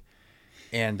 diabetic.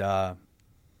 And I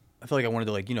felt like I wanted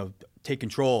to, like, you know, take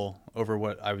control over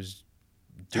what I was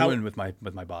doing with my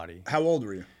body. How old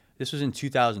were you? This was in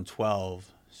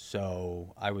 2012,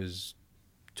 so I was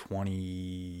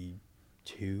 22,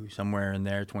 somewhere in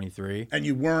there, 23. And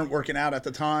you weren't working out at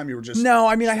the time? You were just... No,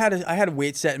 I mean, I had a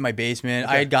weight set in my basement.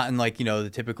 Okay. I had gotten, like, you know, the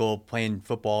typical playing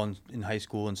football in high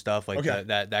school and stuff, like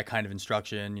that kind of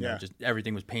instruction. You know, just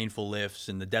everything was painful lifts,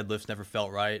 and the deadlifts never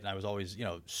felt right, and I was always, you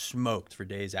know, smoked for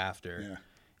days after. Yeah.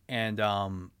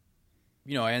 And,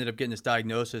 you know, I ended up getting this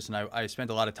diagnosis, and I spent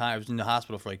a lot of time. I was in the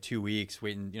hospital for like 2 weeks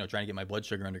waiting, you know, trying to get my blood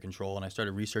sugar under control, and I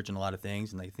started researching a lot of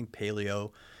things, and I think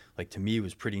paleo, like, to me,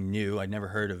 was pretty new. I'd never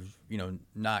heard of, you know,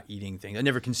 not eating things. I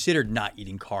never considered not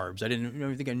eating carbs. I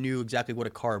didn't think I knew exactly what a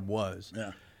carb was.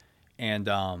 Yeah. And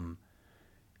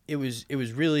it was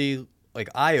really, like,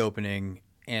 eye-opening.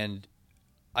 And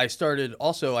I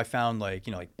found, like,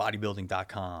 you know, like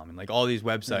bodybuilding.com and, like, all these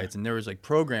websites. And there was, like,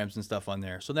 programs and stuff on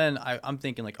there. So then I'm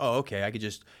thinking, like, oh, okay, I could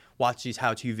just watch these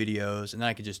how-to videos, and then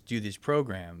I could just do these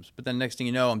programs. But then next thing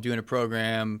you know, I'm doing a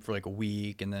program for like a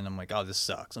week, and then I'm like, oh, this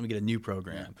sucks. Let me get a new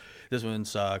program. Yeah. This one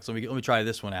sucks. Let me try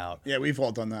this one out. Yeah, we've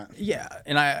all done that. Yeah,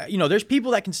 and you know, there's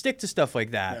people that can stick to stuff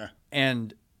like that. Yeah.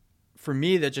 And for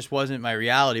me, that just wasn't my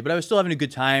reality. But I was still having a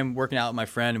good time working out with my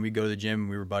friend, and we'd go to the gym, and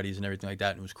we were buddies and everything like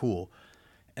that, and it was cool.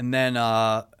 And then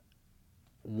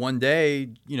one day,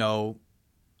 you know,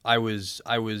 I was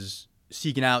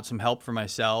seeking out some help for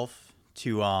myself to,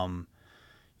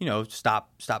 you know, stop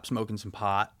smoking some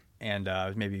pot, and I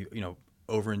was maybe, you know,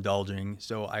 overindulging.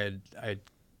 So I had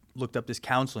looked up this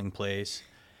counseling place,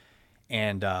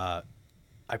 and I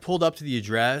pulled up to the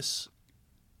address,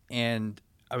 and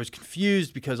I was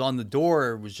confused because on the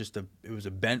door was it was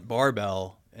a bent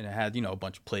barbell, and it had, you know, a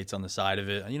bunch of plates on the side of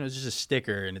it. You know, it was just a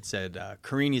sticker, and it said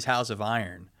Carini's House of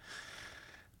Iron.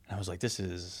 And I was like,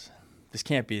 this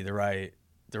can't be the right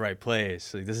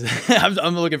place. Like, this is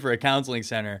I'm looking for a counseling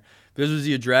center. But this was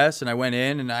the address, and I went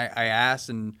in, and I asked,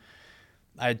 and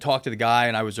I had talked to the guy,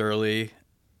 and I was early,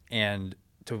 and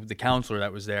to the counselor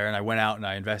that was there, and I went out and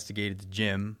I investigated the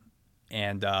gym,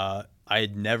 and I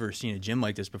had never seen a gym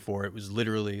like this before. It was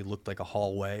literally looked like a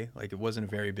hallway. Like, it wasn't a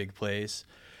very big place,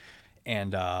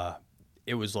 and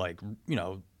it was like, you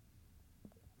know,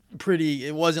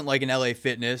 it wasn't like an LA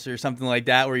Fitness or something like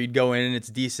that where you'd go in and it's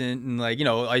decent and, like, you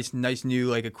know, nice new,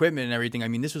 like, equipment and everything. I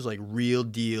mean, this was like real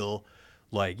deal,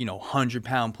 like, you know,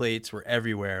 100-pound plates were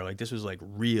everywhere. Like, this was like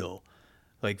real,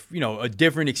 like, you know, a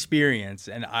different experience.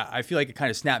 And I feel like it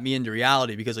kind of snapped me into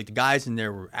reality because, like, the guys in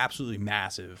there were absolutely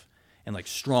massive and, like,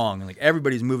 strong, and, like,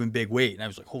 everybody's moving big weight. And I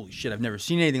was like, holy shit, I've never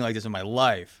seen anything like this in my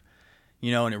life,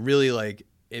 you know. And it really, like,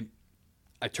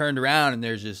 I turned around, and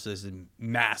there's just this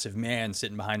massive man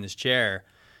sitting behind this chair,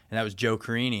 and that was Joe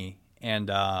Carini. And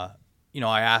you know,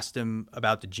 I asked him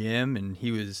about the gym, and he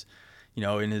was, you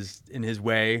know, in his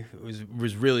way,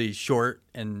 was really short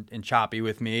and choppy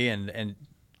with me, and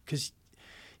because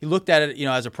he looked at it, you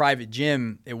know, as a private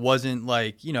gym. It wasn't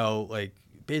like, you know, like,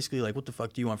 basically like, what the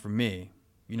fuck do you want from me?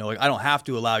 You know, like, I don't have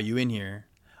to allow you in here.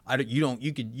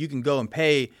 You can go and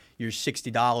pay your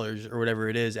 $60 or whatever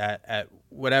it is at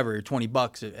whatever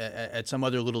 $20 at some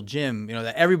other little gym, you know,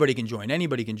 that everybody can join,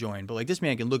 anybody can join. But like this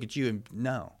man can look at you and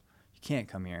no, you can't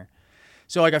come here.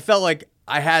 So like I felt like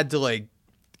I had to like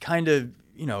kind of,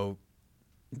 you know,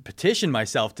 petition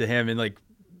myself to him and like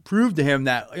prove to him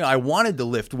that, you know, I wanted to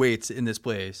lift weights in this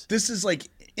place. This is like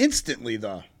instantly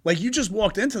though. Like you just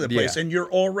walked into the place and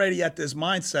you're already at this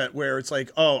mindset where it's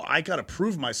like, oh, I got to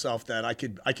prove myself that I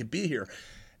could be here.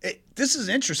 This is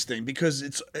interesting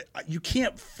because you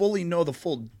can't fully know the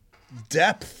full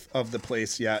depth of the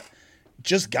place yet.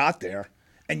 Just got there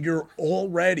and you're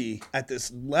already at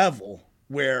this level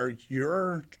where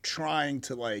you're trying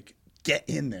to like get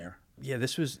in there. Yeah,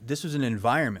 this was an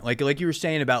environment. Like you were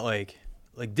saying about like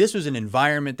this was an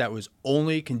environment that was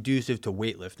only conducive to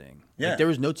weightlifting. Yeah. Like there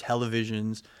was no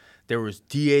televisions. There was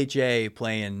DHA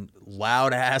playing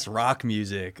loud ass rock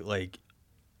music like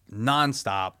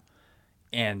nonstop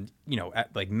and, you know,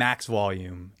 at like max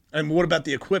volume. And what about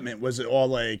the equipment? Was it all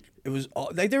like... It was all,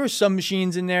 like there were some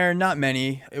machines in there, not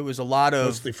many. It was a lot of...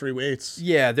 Mostly free weights?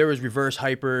 Yeah, there was reverse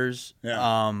hypers.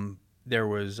 Yeah. There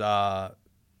was...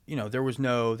 you know, there was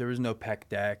no pec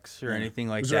decks or anything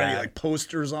like that. Was there any like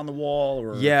posters on the wall?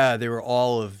 Or? Yeah, they were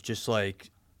all of just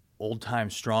like old time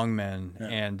strongmen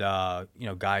and you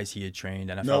know, guys he had trained,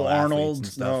 NFL no athletes Arnold, and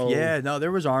stuff. no... Yeah, no,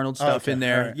 there was Arnold stuff in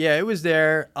there. Right. Yeah, it was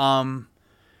there.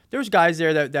 There was guys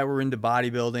there that were into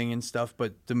bodybuilding and stuff,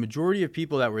 but the majority of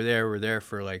people that were there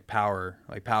for like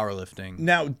powerlifting.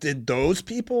 Now, did those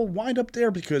people wind up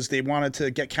there because they wanted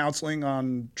to get counseling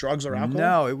on drugs or alcohol?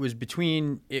 No, it was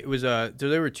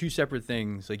there were two separate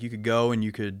things. Like you could go and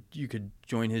you could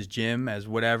join his gym as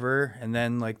whatever, and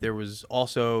then like there was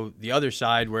also the other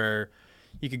side where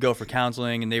you could go for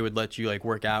counseling and they would let you like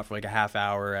work out for like a half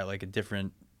hour at like a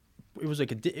different. It was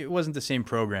like it wasn't the same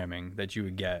programming that you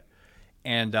would get.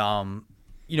 And,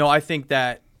 you know, I think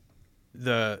that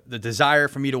the desire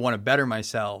for me to want to better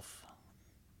myself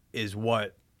is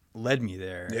what led me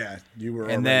there. Yeah, you were.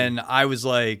 And then I was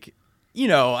like, you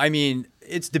know, I mean,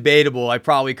 it's debatable. I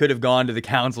probably could have gone to the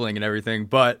counseling and everything,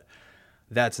 but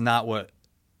that's not what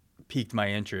piqued my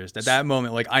interest. At that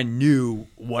moment, like I knew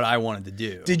what I wanted to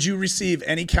do. Did you receive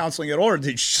any counseling at all, or did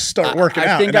you just start working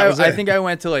out? I think I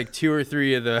went to like 2 or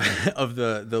 3 of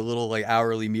the little like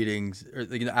hourly meetings or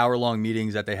like hour-long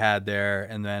meetings that they had there,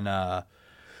 and then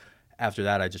after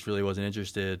that, I just really wasn't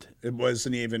interested. It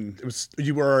wasn't even. It was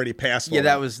you were already past. Yeah,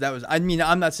 that was. I mean,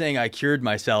 I'm not saying I cured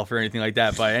myself or anything like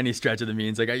that by any stretch of the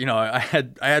means. Like I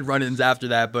had run-ins after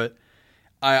that, but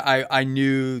I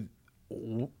knew.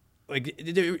 Like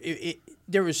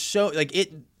there was so like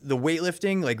the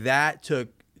weightlifting like that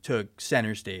took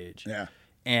center stage. Yeah.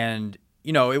 And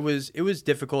you know, it was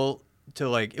difficult to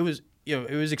like it was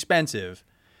expensive,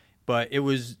 but it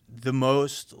was the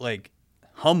most like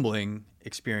humbling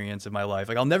experience of my life.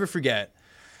 Like I'll never forget.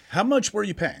 How much were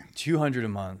you paying? $200 a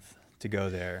month to go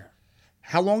there.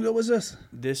 How long ago was this?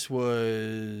 This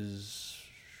was,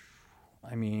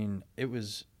 I mean, it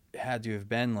had to have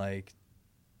been like.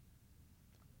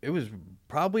 It was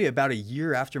probably about a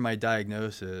year after my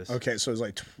diagnosis. Okay, so it was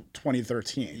like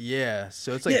 2013. Yeah,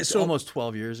 so it's like almost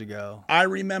 12 years ago. I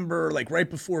remember like right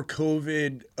before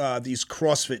COVID, these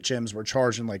CrossFit gyms were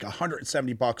charging like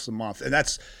 $170 a month. And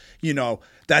that's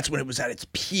when it was at its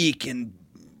peak and,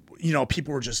 you know,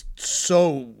 people were just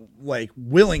so like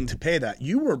willing to pay that.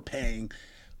 You were paying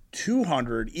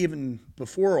 $200 even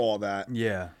before all that.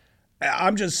 Yeah.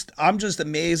 I'm just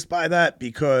amazed by that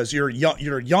because you're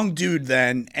a young dude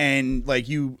then, and like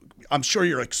I'm sure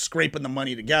you're like scraping the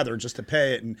money together just to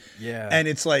pay it, and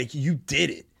it's like you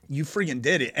did it, you freaking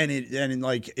did it, and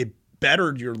it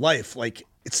bettered your life. Like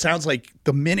it sounds like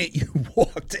the minute you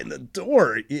walked in the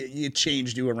door, it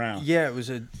changed you around. Yeah, it was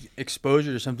an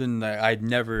exposure to something that I'd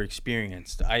never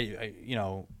experienced. I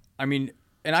mean,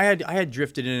 and I had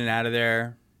drifted in and out of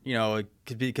there, you know,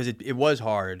 because it was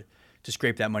hard to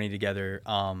scrape that money together.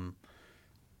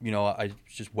 You know, I was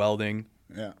just welding.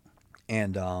 Yeah.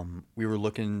 And we were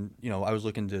looking, you know, I was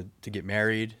looking to get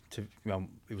married to, you know,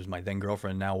 it was my then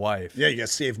girlfriend, now wife. Yeah, you got to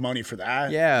save money for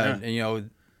that. Yeah. And, you know,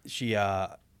 she,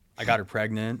 I got her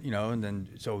pregnant, you know, and then,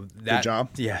 so that. Good job.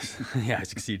 Yes. Yeah, I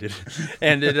succeeded.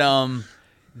 And it,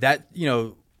 that, you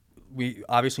know, we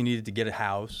obviously needed to get a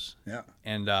house. Yeah.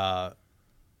 And,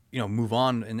 you know, move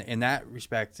on in that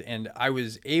respect. And I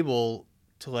was able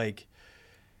to like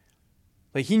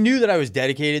he knew that I was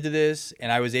dedicated to this,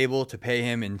 and I was able to pay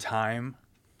him in time,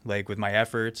 like with my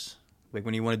efforts. Like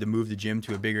when he wanted to move the gym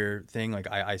to a bigger thing,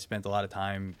 like I spent a lot of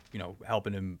time, you know,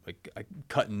 helping him, like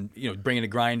cutting, you know, bringing a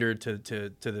grinder to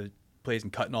the place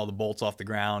and cutting all the bolts off the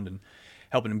ground and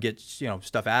helping him get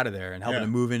stuff out of there and helping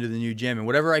him move into the new gym and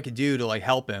whatever I could do to like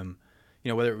help him.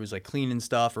 Whether it was like cleaning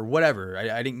stuff or whatever,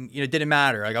 I didn't, it didn't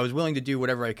matter. Like I was willing to do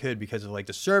whatever I could because of like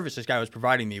the service this guy was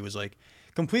providing me was like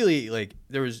completely like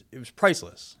it was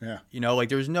priceless. Yeah. Like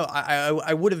there was no,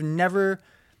 I would have never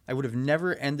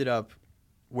ended up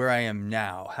where I am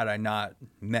now had I not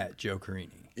met Joe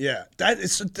Carini. Yeah, that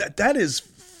is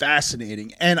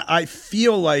fascinating. And I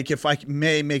feel like if I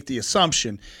may make the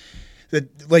assumption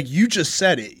that like you just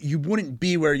said it, you wouldn't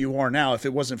be where you are now if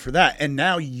it wasn't for that. And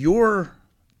now you're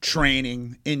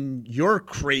training in your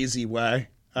crazy way,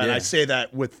 and I say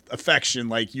that with affection,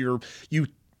 like you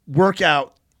work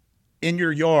out in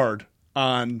your yard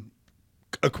on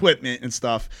equipment and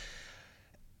stuff,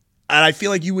 and I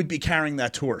feel like you would be carrying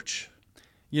that torch,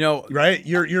 right?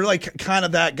 You're like kind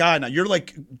of that guy now. You're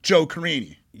like Joe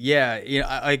Carini.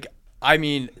 I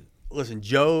mean, listen,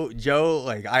 Joe,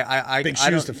 like I big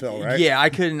shoes to fill, right? Yeah, I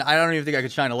don't even think I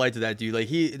could shine a light to that dude. Like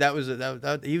he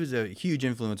was a huge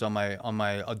influence on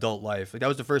my adult life. Like that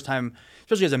was the first time,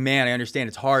 especially as a man, I understand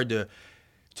it's hard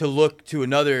to look to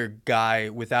another guy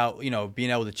without being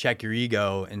able to check your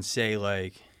ego and say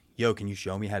like, yo, can you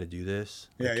show me how to do this?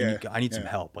 Like, I need some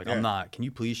help. Like I'm not. Can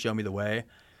you please show me the way?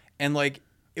 And like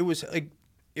I used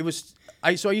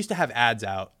to have ads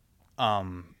out.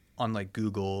 On like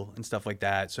Google and stuff like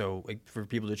that. So like for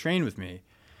people to train with me,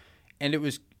 and it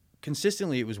was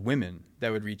women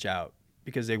that would reach out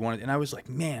because they wanted, and I was like,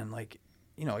 man, like,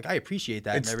 like I appreciate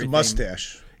that. It's and everything. the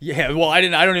mustache. Yeah. Well, I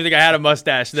don't even think I had a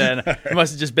mustache then. It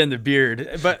must've just been the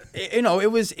beard, but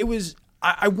it was,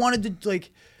 I wanted to like,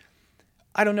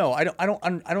 I don't know. I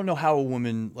don't know how a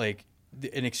woman like,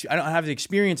 I don't have the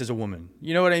experience as a woman.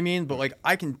 You know what I mean? But like,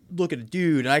 I can look at a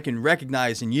dude and I can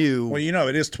recognize in you. Well,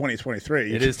 it is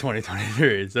 2023. It is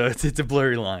 2023, so it's a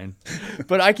blurry line.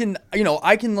 But I can look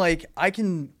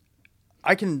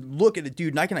at a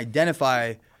dude and I can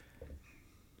identify,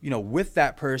 with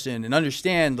that person and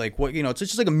understand like what it's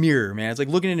just like a mirror, man. It's like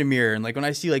looking in a mirror, and like when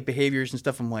I see like behaviors and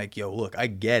stuff, I'm like, yo, look, I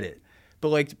get it. But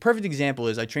like the perfect example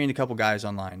is I trained a couple guys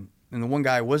online. And the one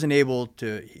guy wasn't able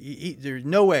to. There's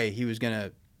no way he was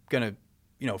gonna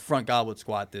front goblet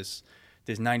squat this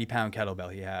 90-pound kettlebell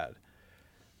he had.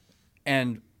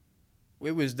 And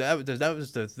it was that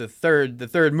was the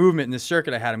third movement in this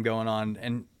circuit I had him going on,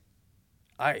 and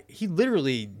he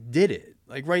literally did it.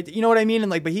 Like right, you know what I mean?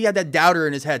 And like, but he had that doubter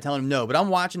in his head telling him no. But I'm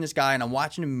watching this guy and I'm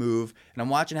watching him move and I'm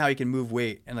watching how he can move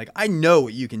weight, and like I know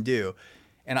what you can do.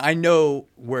 And I know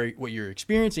what you're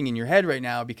experiencing in your head right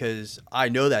now because I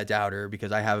know that doubter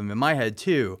because I have him in my head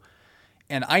too.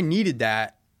 And I needed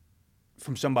that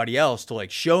from somebody else to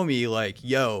like show me like,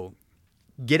 yo,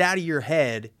 get out of your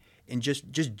head and just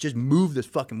move this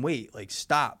fucking weight. Like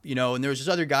stop, And there was this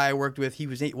other guy I worked with. He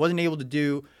wasn't able to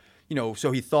do,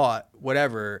 so he thought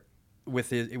whatever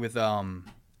with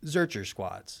Zercher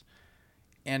squats.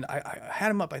 And I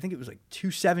had him up. I think it was like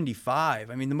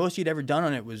 275. I mean, the most he'd ever done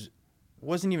on it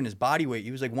wasn't even his body weight.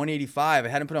 He was like 185. I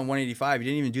had him put on 185. He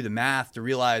didn't even do the math to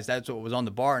realize that's what was on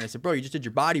the bar. And I said, bro, you just did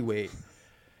your body weight.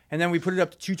 And then we put it up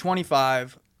to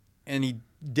 225, and he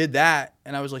did that.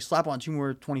 And I was like, slap on 2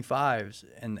 more 25s,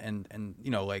 and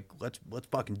like let's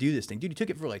fucking do this thing, dude. He took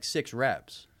it for like 6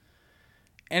 reps,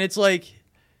 and it's like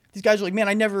these guys are like, man,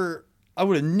 I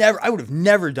would have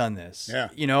never done this,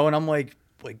 And I'm like,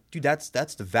 dude, that's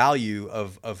the value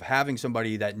of having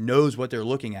somebody that knows what they're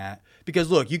looking at.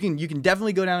 Because look, you can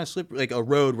definitely go down a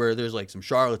road where there's like some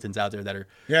charlatans out there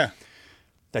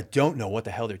that don't know what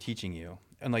the hell they're teaching you,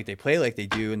 and like they play like they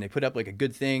do, and they put up like a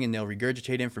good thing, and they'll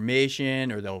regurgitate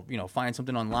information, or they'll find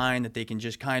something online that they can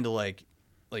just kind of like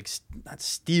not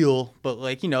steal, but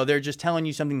like they're just telling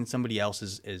you something that somebody else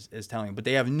is telling you, but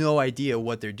they have no idea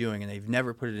what they're doing, and they've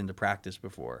never put it into practice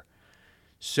before.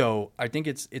 So I think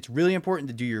it's really important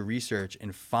to do your research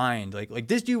and find like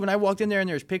this dude. When I walked in there and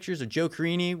there's pictures of Joe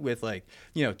Carini with like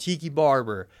Tiki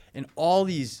Barber and all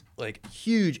these like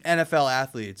huge NFL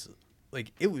athletes,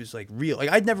 like it was like real. Like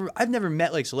I've never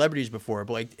met like celebrities before,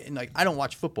 but like I don't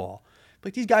watch football. But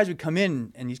like these guys would come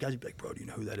in and these guys would be like, bro, do you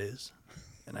know who that is?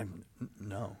 And I'm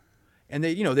no. And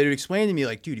they would explain to me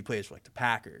like, dude, he plays for like the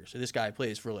Packers. So this guy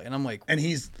plays for like, and I'm like, and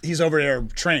he's over there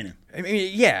training. I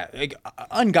mean, yeah, like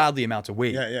ungodly amounts of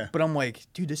weight. Yeah. But I'm like,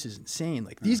 dude, this is insane.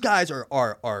 Like these guys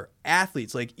are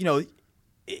athletes. Like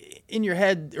in your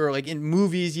head or like in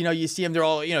movies, you see them. They're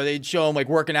all they'd show them like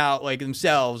working out like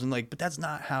themselves and like, but that's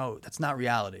not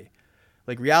reality.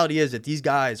 Like reality is that these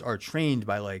guys are trained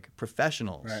by like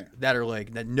professionals that are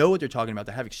like that know what they're talking about.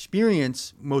 That have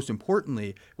experience. Most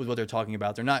importantly, with what they're talking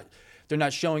about. They're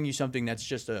not showing you something that's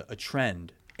just a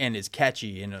trend. and is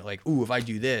catchy and like, ooh, if I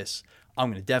do this, I'm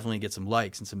gonna definitely get some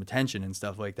likes and some attention and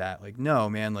stuff like that. Like, no,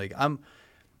 man, like I'm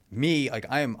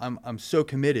so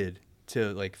committed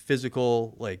to like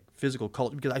physical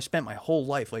culture because I spent my whole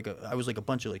life I was like a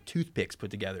bunch of like toothpicks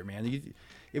put together, man.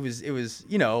 It was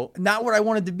not what I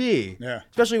wanted to be. Yeah.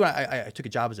 Especially when I took a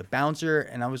job as a bouncer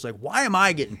and I was like, why am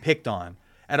I getting picked on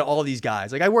out of all these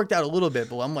guys? Like I worked out a little bit,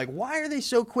 but I'm like, why are they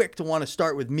so quick to want to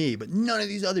start with me, but none of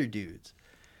these other dudes?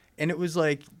 And it was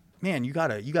like, man, you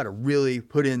gotta really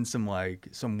put in some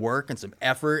work and some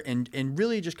effort and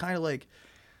really just kind of like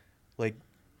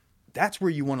that's where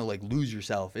you want to like lose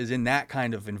yourself is in that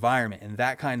kind of environment and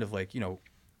that kind of like,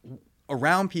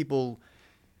 around people.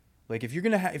 Like if you're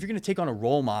gonna take on a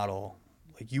role model,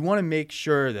 like you want to make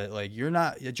sure that like you're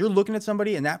looking at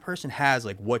somebody and that person has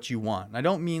like what you want. And I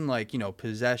don't mean like,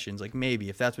 possessions, like maybe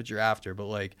if that's what you're after, but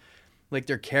like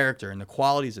their character and the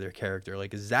qualities of their character.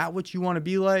 Like, is that what you want to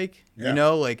be like? Yeah.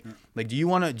 Like do you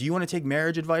want to take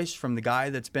marriage advice from the guy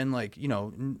that's been like,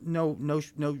 no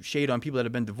shade on people that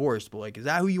have been divorced, but like, is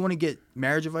that who you want to get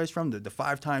marriage advice from? The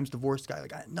 5 times divorced guy?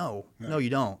 Like, no, you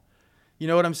don't. You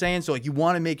know what I'm saying? So like, you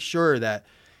want to make sure that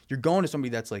you're going to somebody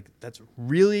that's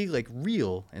really like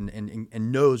real and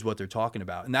knows what they're talking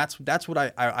about. And that's what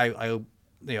I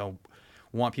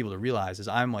want people to realize is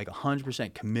I'm like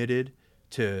 100% committed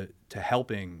to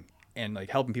helping and like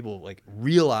helping people like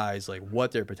realize like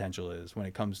what their potential is when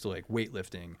it comes to like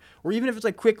weightlifting, or even if it's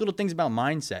like quick little things about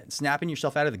mindset and snapping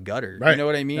yourself out of the gutter. Right. You know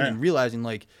what I mean? Right. And realizing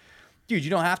like, dude, you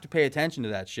don't have to pay attention to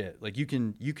that shit. Like you're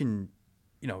in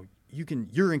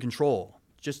control.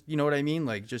 Just, you know what I mean?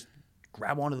 Like just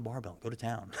grab onto the barbell and go to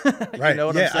town. Right. You know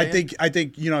what I'm saying? I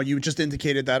think you just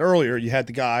indicated that earlier. You had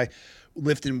the guy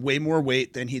lifting way more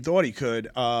weight than he thought he could,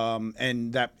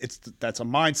 and that's a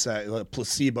mindset, a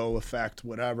placebo effect,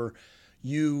 whatever.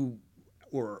 You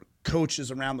or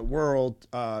coaches around the world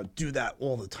do that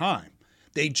all the time.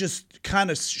 They just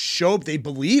kind of show they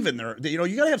believe in you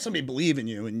got to have somebody believe in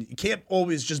you, and you can't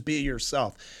always just be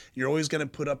yourself. You're always going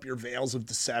to put up your veils of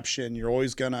deception. You're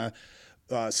always going to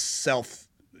self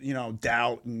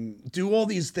doubt and do all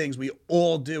these things. We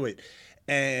all do it.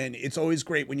 And it's always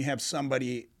great when you have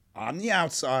somebody on the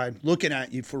outside looking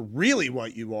at you for really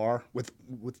what you are with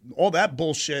all that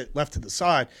bullshit left to the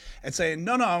side and saying,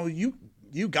 no,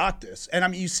 you got this. And I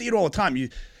mean, you see it all the time. You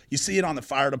see it on the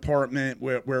fire department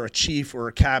where a chief or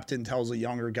a captain tells a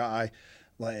younger guy,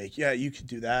 like, yeah, you could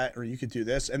do that or you could do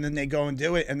this. And then they go and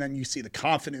do it. And then you see the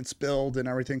confidence build and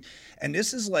everything. And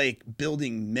this is like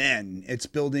building men. It's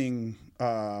building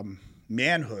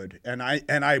manhood. And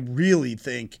I really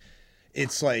think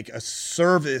it's like a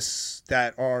service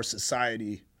that our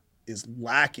society is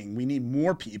lacking. We need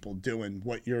more people doing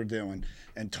what you're doing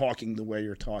and talking the way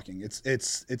you're talking.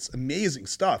 It's amazing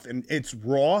stuff. And it's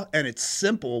raw and it's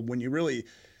simple when you really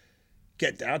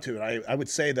get down to it. I would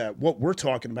say that what we're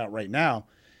talking about right now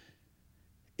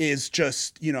is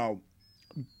just,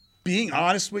 being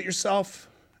honest with yourself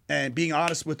and being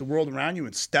honest with the world around you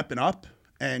and stepping up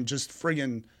and just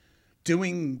friggin'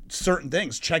 doing certain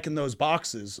things, checking those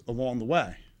boxes along the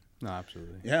way. No,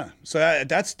 absolutely. Yeah. So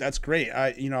that's great.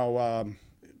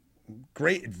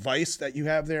 Great advice that you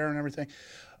have there and everything.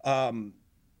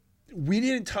 We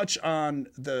didn't touch on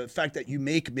the fact that you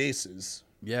make maces.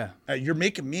 Yeah. You're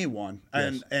making me one,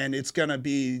 Yes. and it's gonna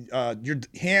be you're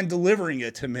hand delivering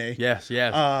it to me. Yes.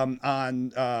 On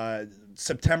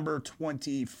September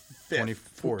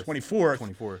 24th.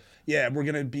 24th. Yeah, we're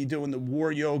gonna be doing the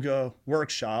War Yoga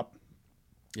workshop.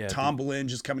 Yeah. Tom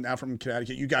Belinge is coming down from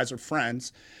Connecticut. You guys are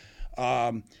friends.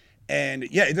 And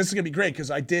yeah, this is gonna be great because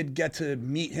I did get to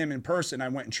meet him in person. I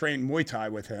went and trained Muay Thai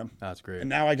with him. That's great. And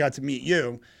now I got to meet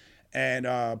you. And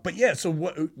but yeah, so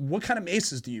what kind of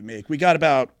maces do you make? We got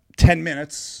about 10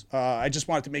 minutes. I just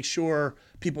wanted to make sure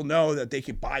people know that they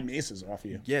could buy maces off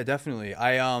of you. Yeah, definitely.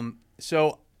 I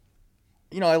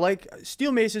like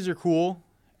steel maces are cool.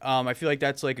 I feel like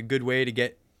that's like a good way to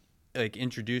get like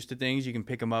introduced to things. You can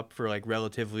pick them up for like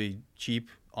relatively cheap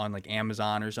on like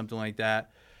Amazon or something like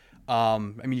that. I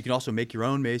mean, you can also make your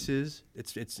own maces.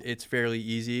 It's fairly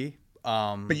easy.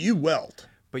 But you weld.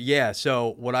 But yeah,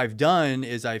 so what I've done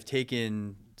is I've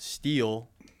taken steel,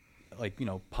 like,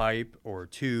 pipe or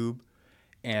tube,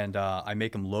 and I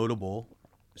make them loadable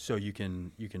so you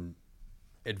can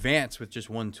advance with just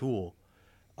one tool.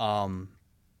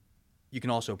 You can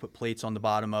also put plates on the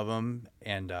bottom of them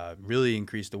and really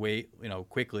increase the weight,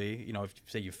 quickly. If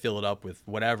say you fill it up with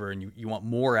whatever and you want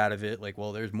more out of it, like,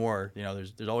 well, there's more.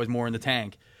 There's always more in the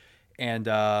tank, and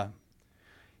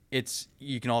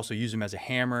you can also use them as a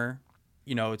hammer.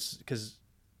 It's because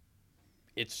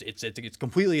it's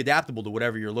completely adaptable to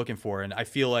whatever you're looking for, and I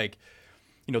feel like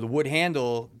the wood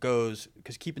handle goes,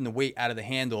 because keeping the weight out of the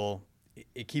handle,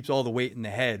 it keeps all the weight in the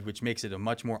head, which makes it a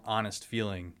much more honest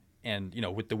feeling. And,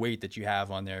 with the weight that you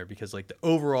have on there, because like the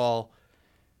overall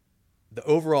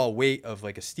weight of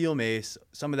like a steel mace,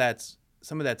 some of that's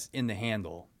in the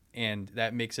handle, and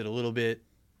that makes it a little bit,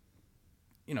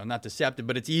 not deceptive,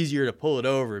 but it's easier to pull it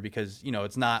over because,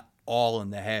 it's not all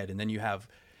in the head. And then if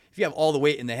you have all the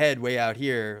weight in the head way out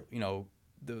here,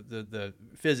 the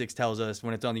physics tells us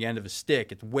when it's on the end of a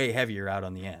stick, it's way heavier out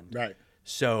on the end. Right.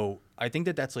 So I think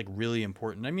that's like really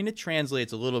important. I mean, it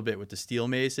translates a little bit with the steel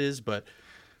maces, but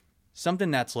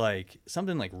something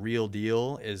like real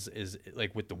deal is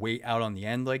like with the weight out on the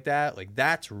end like that. Like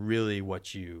that's really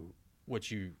what you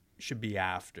should be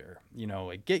after.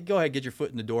 Like go ahead, get your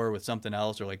foot in the door with something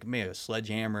else, or like maybe a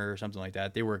sledgehammer or something like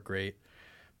that. They work great,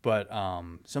 but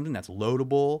something that's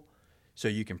loadable so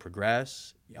you can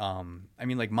progress. I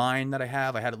mean, like mine that I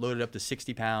had it loaded up to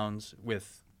 60 pounds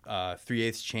with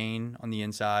 3/8 chain on the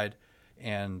inside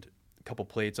and a couple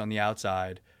plates on the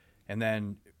outside. And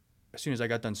then as soon as I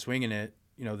got done swinging it,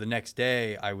 the next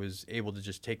day I was able to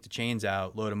just take the chains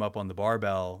out, load them up on the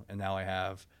barbell, and now I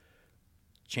have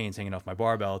chains hanging off my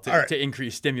barbell to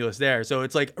increase stimulus there. So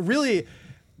it's like really,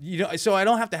 so I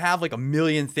don't have to have like a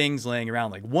million things laying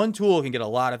around. Like one tool can get a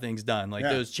lot of things done. Like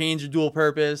those chains are dual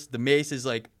purpose. The mace is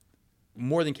like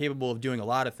more than capable of doing a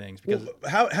lot of things. Because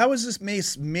how is this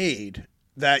mace made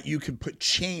that you can put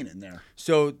chain in there?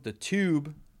 So the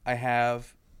tube I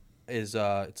have is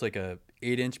it's like a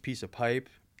 8-inch piece of pipe,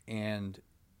 and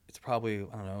it's probably,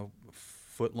 I don't know,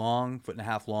 foot and a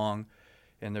half long,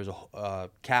 and there's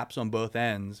caps on both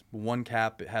ends. One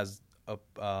cap has a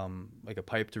like a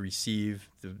pipe to receive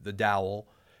the dowel,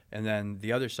 and then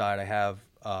the other side I have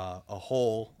a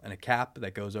hole and a cap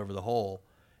that goes over the hole,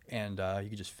 and you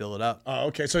can just fill it up. Oh,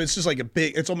 okay. So it's just like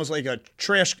it's almost like a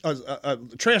trash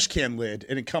can lid,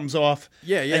 and it comes off.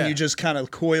 Yeah. And you just kind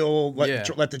of coil,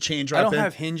 let the chain drop in. I don't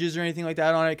have hinges or anything like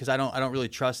that on it because I don't really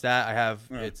trust that. I have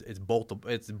it's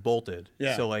bolted.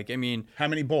 Yeah. So like, I mean, how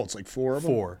many bolts? Like 4 of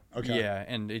them? 4. Okay. Yeah,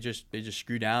 and they just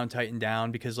screw down, tighten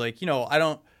down, because like, I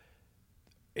don't.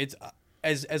 It's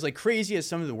as like crazy as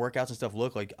some of the workouts and stuff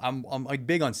look, like I'm like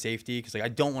big on safety because like I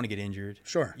don't want to get injured.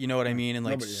 Sure. You know what I mean? And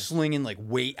like slinging like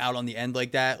weight out on the end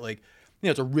like that, like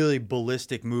it's a really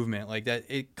ballistic movement like that.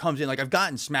 It comes in like I've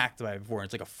gotten smacked by it before. And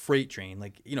it's like a freight train.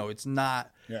 Like it's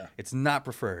not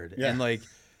preferred. Yeah. And like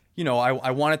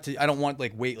I want it to. I don't want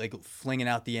like weight like flinging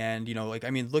out the end. Like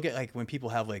I mean, look at like when people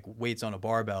have like weights on a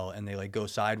barbell and they like go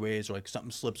sideways or like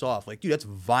something slips off. Like, dude, that's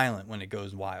violent when it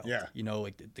goes wild. Yeah.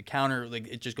 Like the counter, like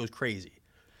it just goes crazy.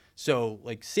 So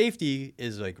like safety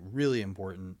is like really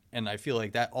important, and I feel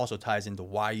like that also ties into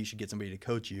why you should get somebody to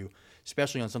coach you,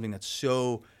 especially on something that's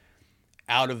so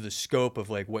out of the scope of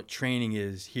like what training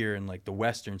is here in like the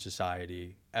Western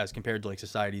society as compared to like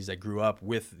societies that grew up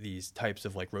with these types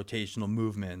of like rotational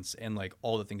movements and like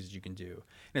all the things that you can do.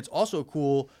 And it's also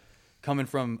cool coming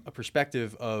from a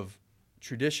perspective of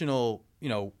traditional,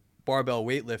 barbell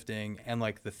weightlifting and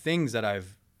like the things that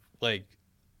I've like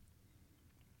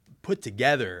put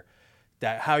together,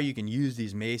 that how you can use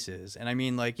these maces. And I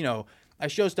mean, like, I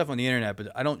show stuff on the internet, but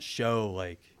I don't show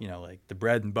like, like the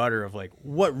bread and butter of like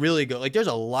what really like there's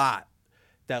a lot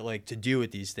that like to do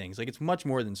with these things. Like it's much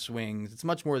more than swings. It's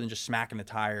much more than just smacking a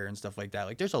tire and stuff like that.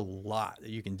 Like there's a lot that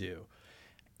you can do.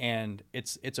 And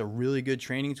it's a really good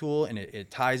training tool, and it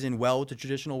ties in well with the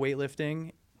traditional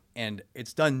weightlifting, and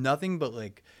it's done nothing but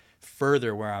like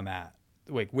further where I'm at,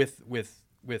 like with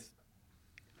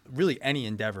really any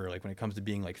endeavor, like when it comes to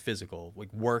being like physical,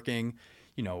 like working,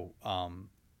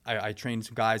 I train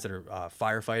some guys that are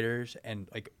firefighters, and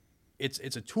like it's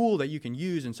a tool that you can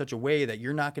use in such a way that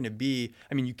you're not going to be,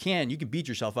 I mean, you can beat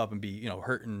yourself up and be,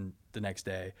 hurting the next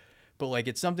day, but like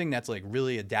it's something that's like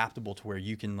really adaptable to where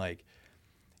you can like,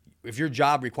 if your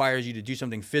job requires you to do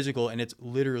something physical and it's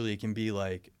literally can be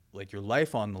like your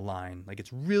life on the line, like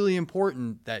it's really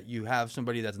important that you have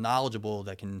somebody that's knowledgeable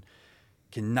that can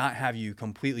not have you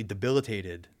completely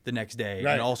debilitated the next day,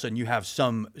 right. And all of a sudden you have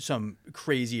some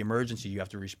crazy emergency you have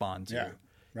to respond to. Yeah,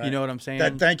 right. You know what I'm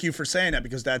saying? Thank you for saying that,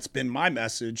 because that's been my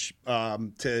message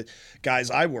to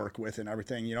guys I work with and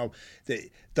everything.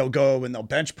 They'll go and they'll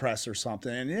bench press or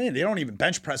something, and they don't even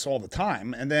bench press all the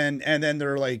time, and then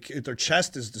they're like, their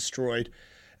chest is destroyed,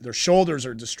 their shoulders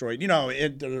are destroyed.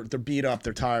 They're beat up,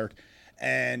 they're tired.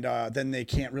 And then they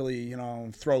can't really,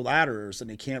 throw ladders, and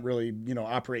they can't really,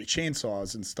 operate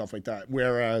chainsaws and stuff like that.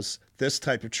 Whereas this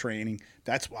type of training,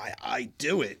 that's why I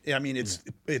do it. I mean,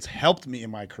 it's helped me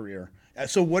in my career.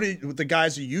 So what the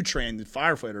guys that you train, the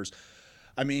firefighters,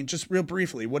 I mean, just real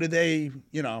briefly, what did they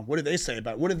say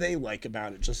about it? What did they like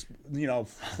about it? Just,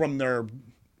 from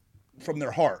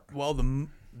their heart. Well,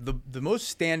 the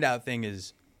most standout thing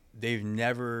is they've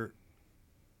never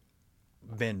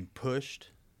been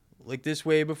pushed like this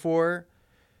way before,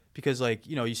 because like,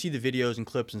 you see the videos and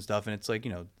clips and stuff, and it's like,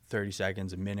 30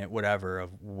 seconds, a minute, whatever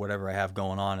of whatever I have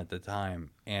going on at the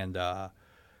time. And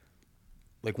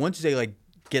like once they like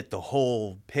get the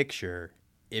whole picture,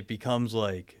 it becomes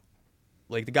like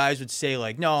the guys would say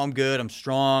like, no, I'm good, I'm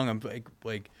strong, I'm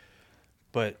like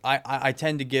but I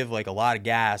tend to give like a lot of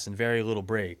gas and very little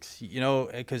breaks,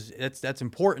 because that's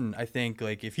important. I think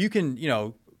like if you can,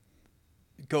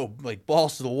 go like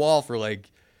balls to the wall for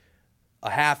like a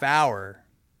half hour,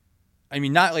 I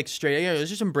mean, not like straight, there's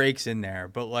just some breaks in there,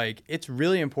 but like it's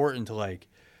really important to like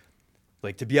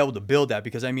to be able to build that,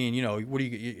 because I mean,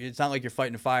 it's not like you're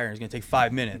fighting a fire and it's going to take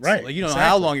 5 minutes. Right. Like, you don't know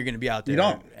how long you're going to be out there. You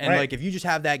don't. And right. like, if you just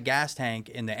have that gas tank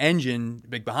and the engine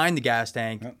like behind the gas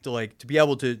tank to be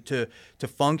able to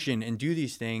function and do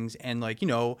these things. And like,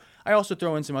 I also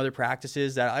throw in some other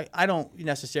practices that I don't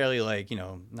necessarily like,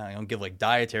 I don't give like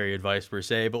dietary advice per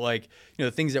se, but like,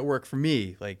 things that work for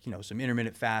me, like, some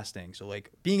intermittent fasting. So like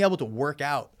being able to work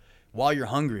out while you're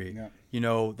hungry,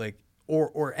 like,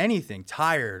 or anything,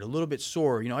 tired, a little bit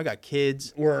sore. I got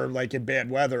kids. Or like in bad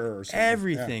weather or something.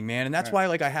 Everything, man. And that's why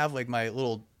like I have like my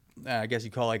little, I guess you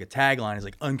call like a tagline is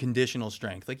like unconditional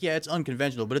strength. Like, yeah, it's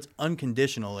unconventional, but it's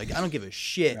unconditional. Like, I don't give a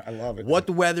shit I love it, what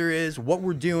the weather is, what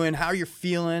we're doing, how you're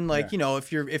feeling. Like,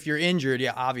 if you're injured,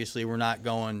 yeah, obviously we're not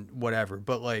going whatever.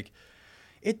 But like,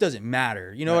 it doesn't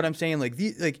matter. You know what I'm saying? Like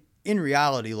in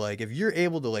reality, like if you're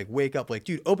able to like wake up, like,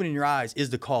 dude, opening your eyes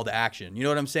is the call to action. You know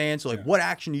what I'm saying? So like, what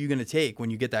action are you going to take when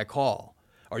you get that call?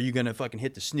 Are you going to fucking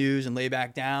hit the snooze and lay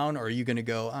back down? Or are you going to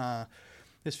go,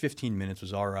 this 15 minutes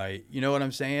was all right. You know what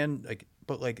I'm saying? Like,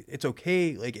 but like, it's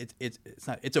okay. Like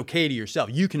it's okay to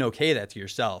yourself. You can okay that to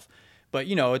yourself, but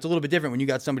it's a little bit different when you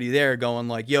got somebody there going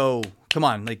like, yo, come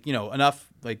on, like,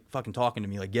 enough, like fucking talking to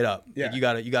me, like get up. Yeah.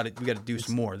 Like, we got to do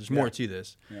some more. There's more to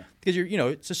this because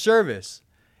it's a service.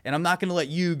 And I'm not going to let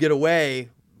you get away.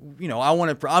 I'm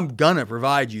gonna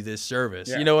provide you this service.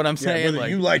 Yeah. You know what I'm saying? Whether like,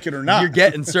 you like it or not, you're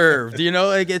getting served.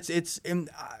 Like and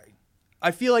I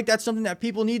feel like that's something that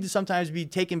people need to sometimes be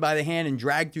taken by the hand and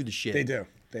dragged through the shit. They do.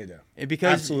 And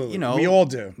because absolutely, we all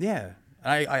do. Yeah,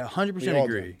 I 100%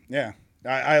 agree. Do. Yeah,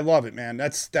 I love it, man.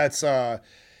 That's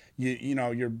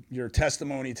your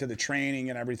testimony to the training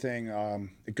and everything.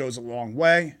 It goes a long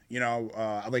way.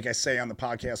 Like I say on the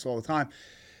podcast all the time.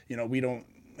 We don't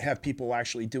have people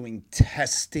actually doing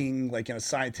testing like in a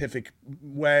scientific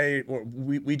way, or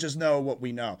we just know what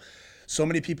we know. So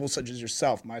many people such as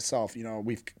yourself, myself,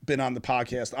 we've been on the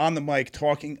podcast, on the mic,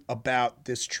 talking about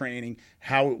this training,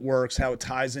 how it works, how it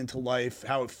ties into life,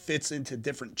 how it fits into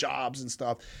different jobs and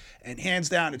stuff. And hands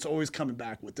down, it's always coming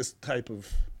back with this type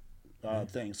of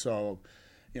thing. So,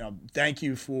 thank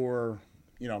you for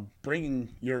bringing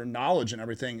your knowledge and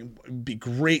everything. It'd be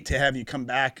great to have you come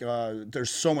back. There's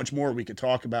so much more we could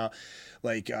talk about,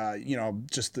 like,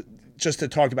 just to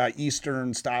talk about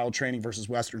Eastern style training versus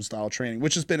Western style training,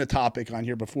 which has been a topic on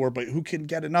here before, but who can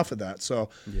get enough of that? So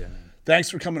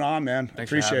thanks for coming on, man.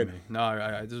 Thanks Appreciate it.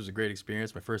 No, this was a great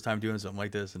experience. My first time doing something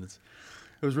like this, and it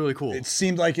was really cool. It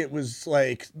seemed like it was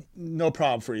like no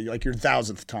problem for you, like your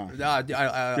 1,000th time.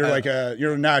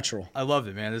 You're a natural. I loved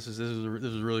it, man. This was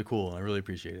really cool, and I really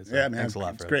appreciate it. So yeah, man. Thanks a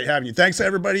lot. It's great having you. Thanks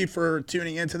everybody for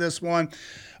tuning into this one.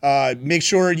 Make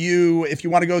sure if you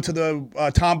want to go to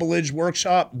the Tom Bellidge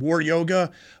workshop, War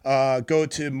Yoga, go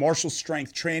to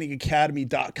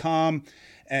MartialStrengthTrainingAcademy.com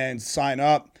and sign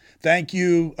up. Thank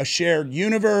you, A Shared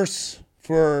Universe,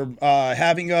 for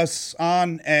having us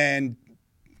on, and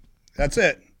that's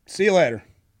it. See you later.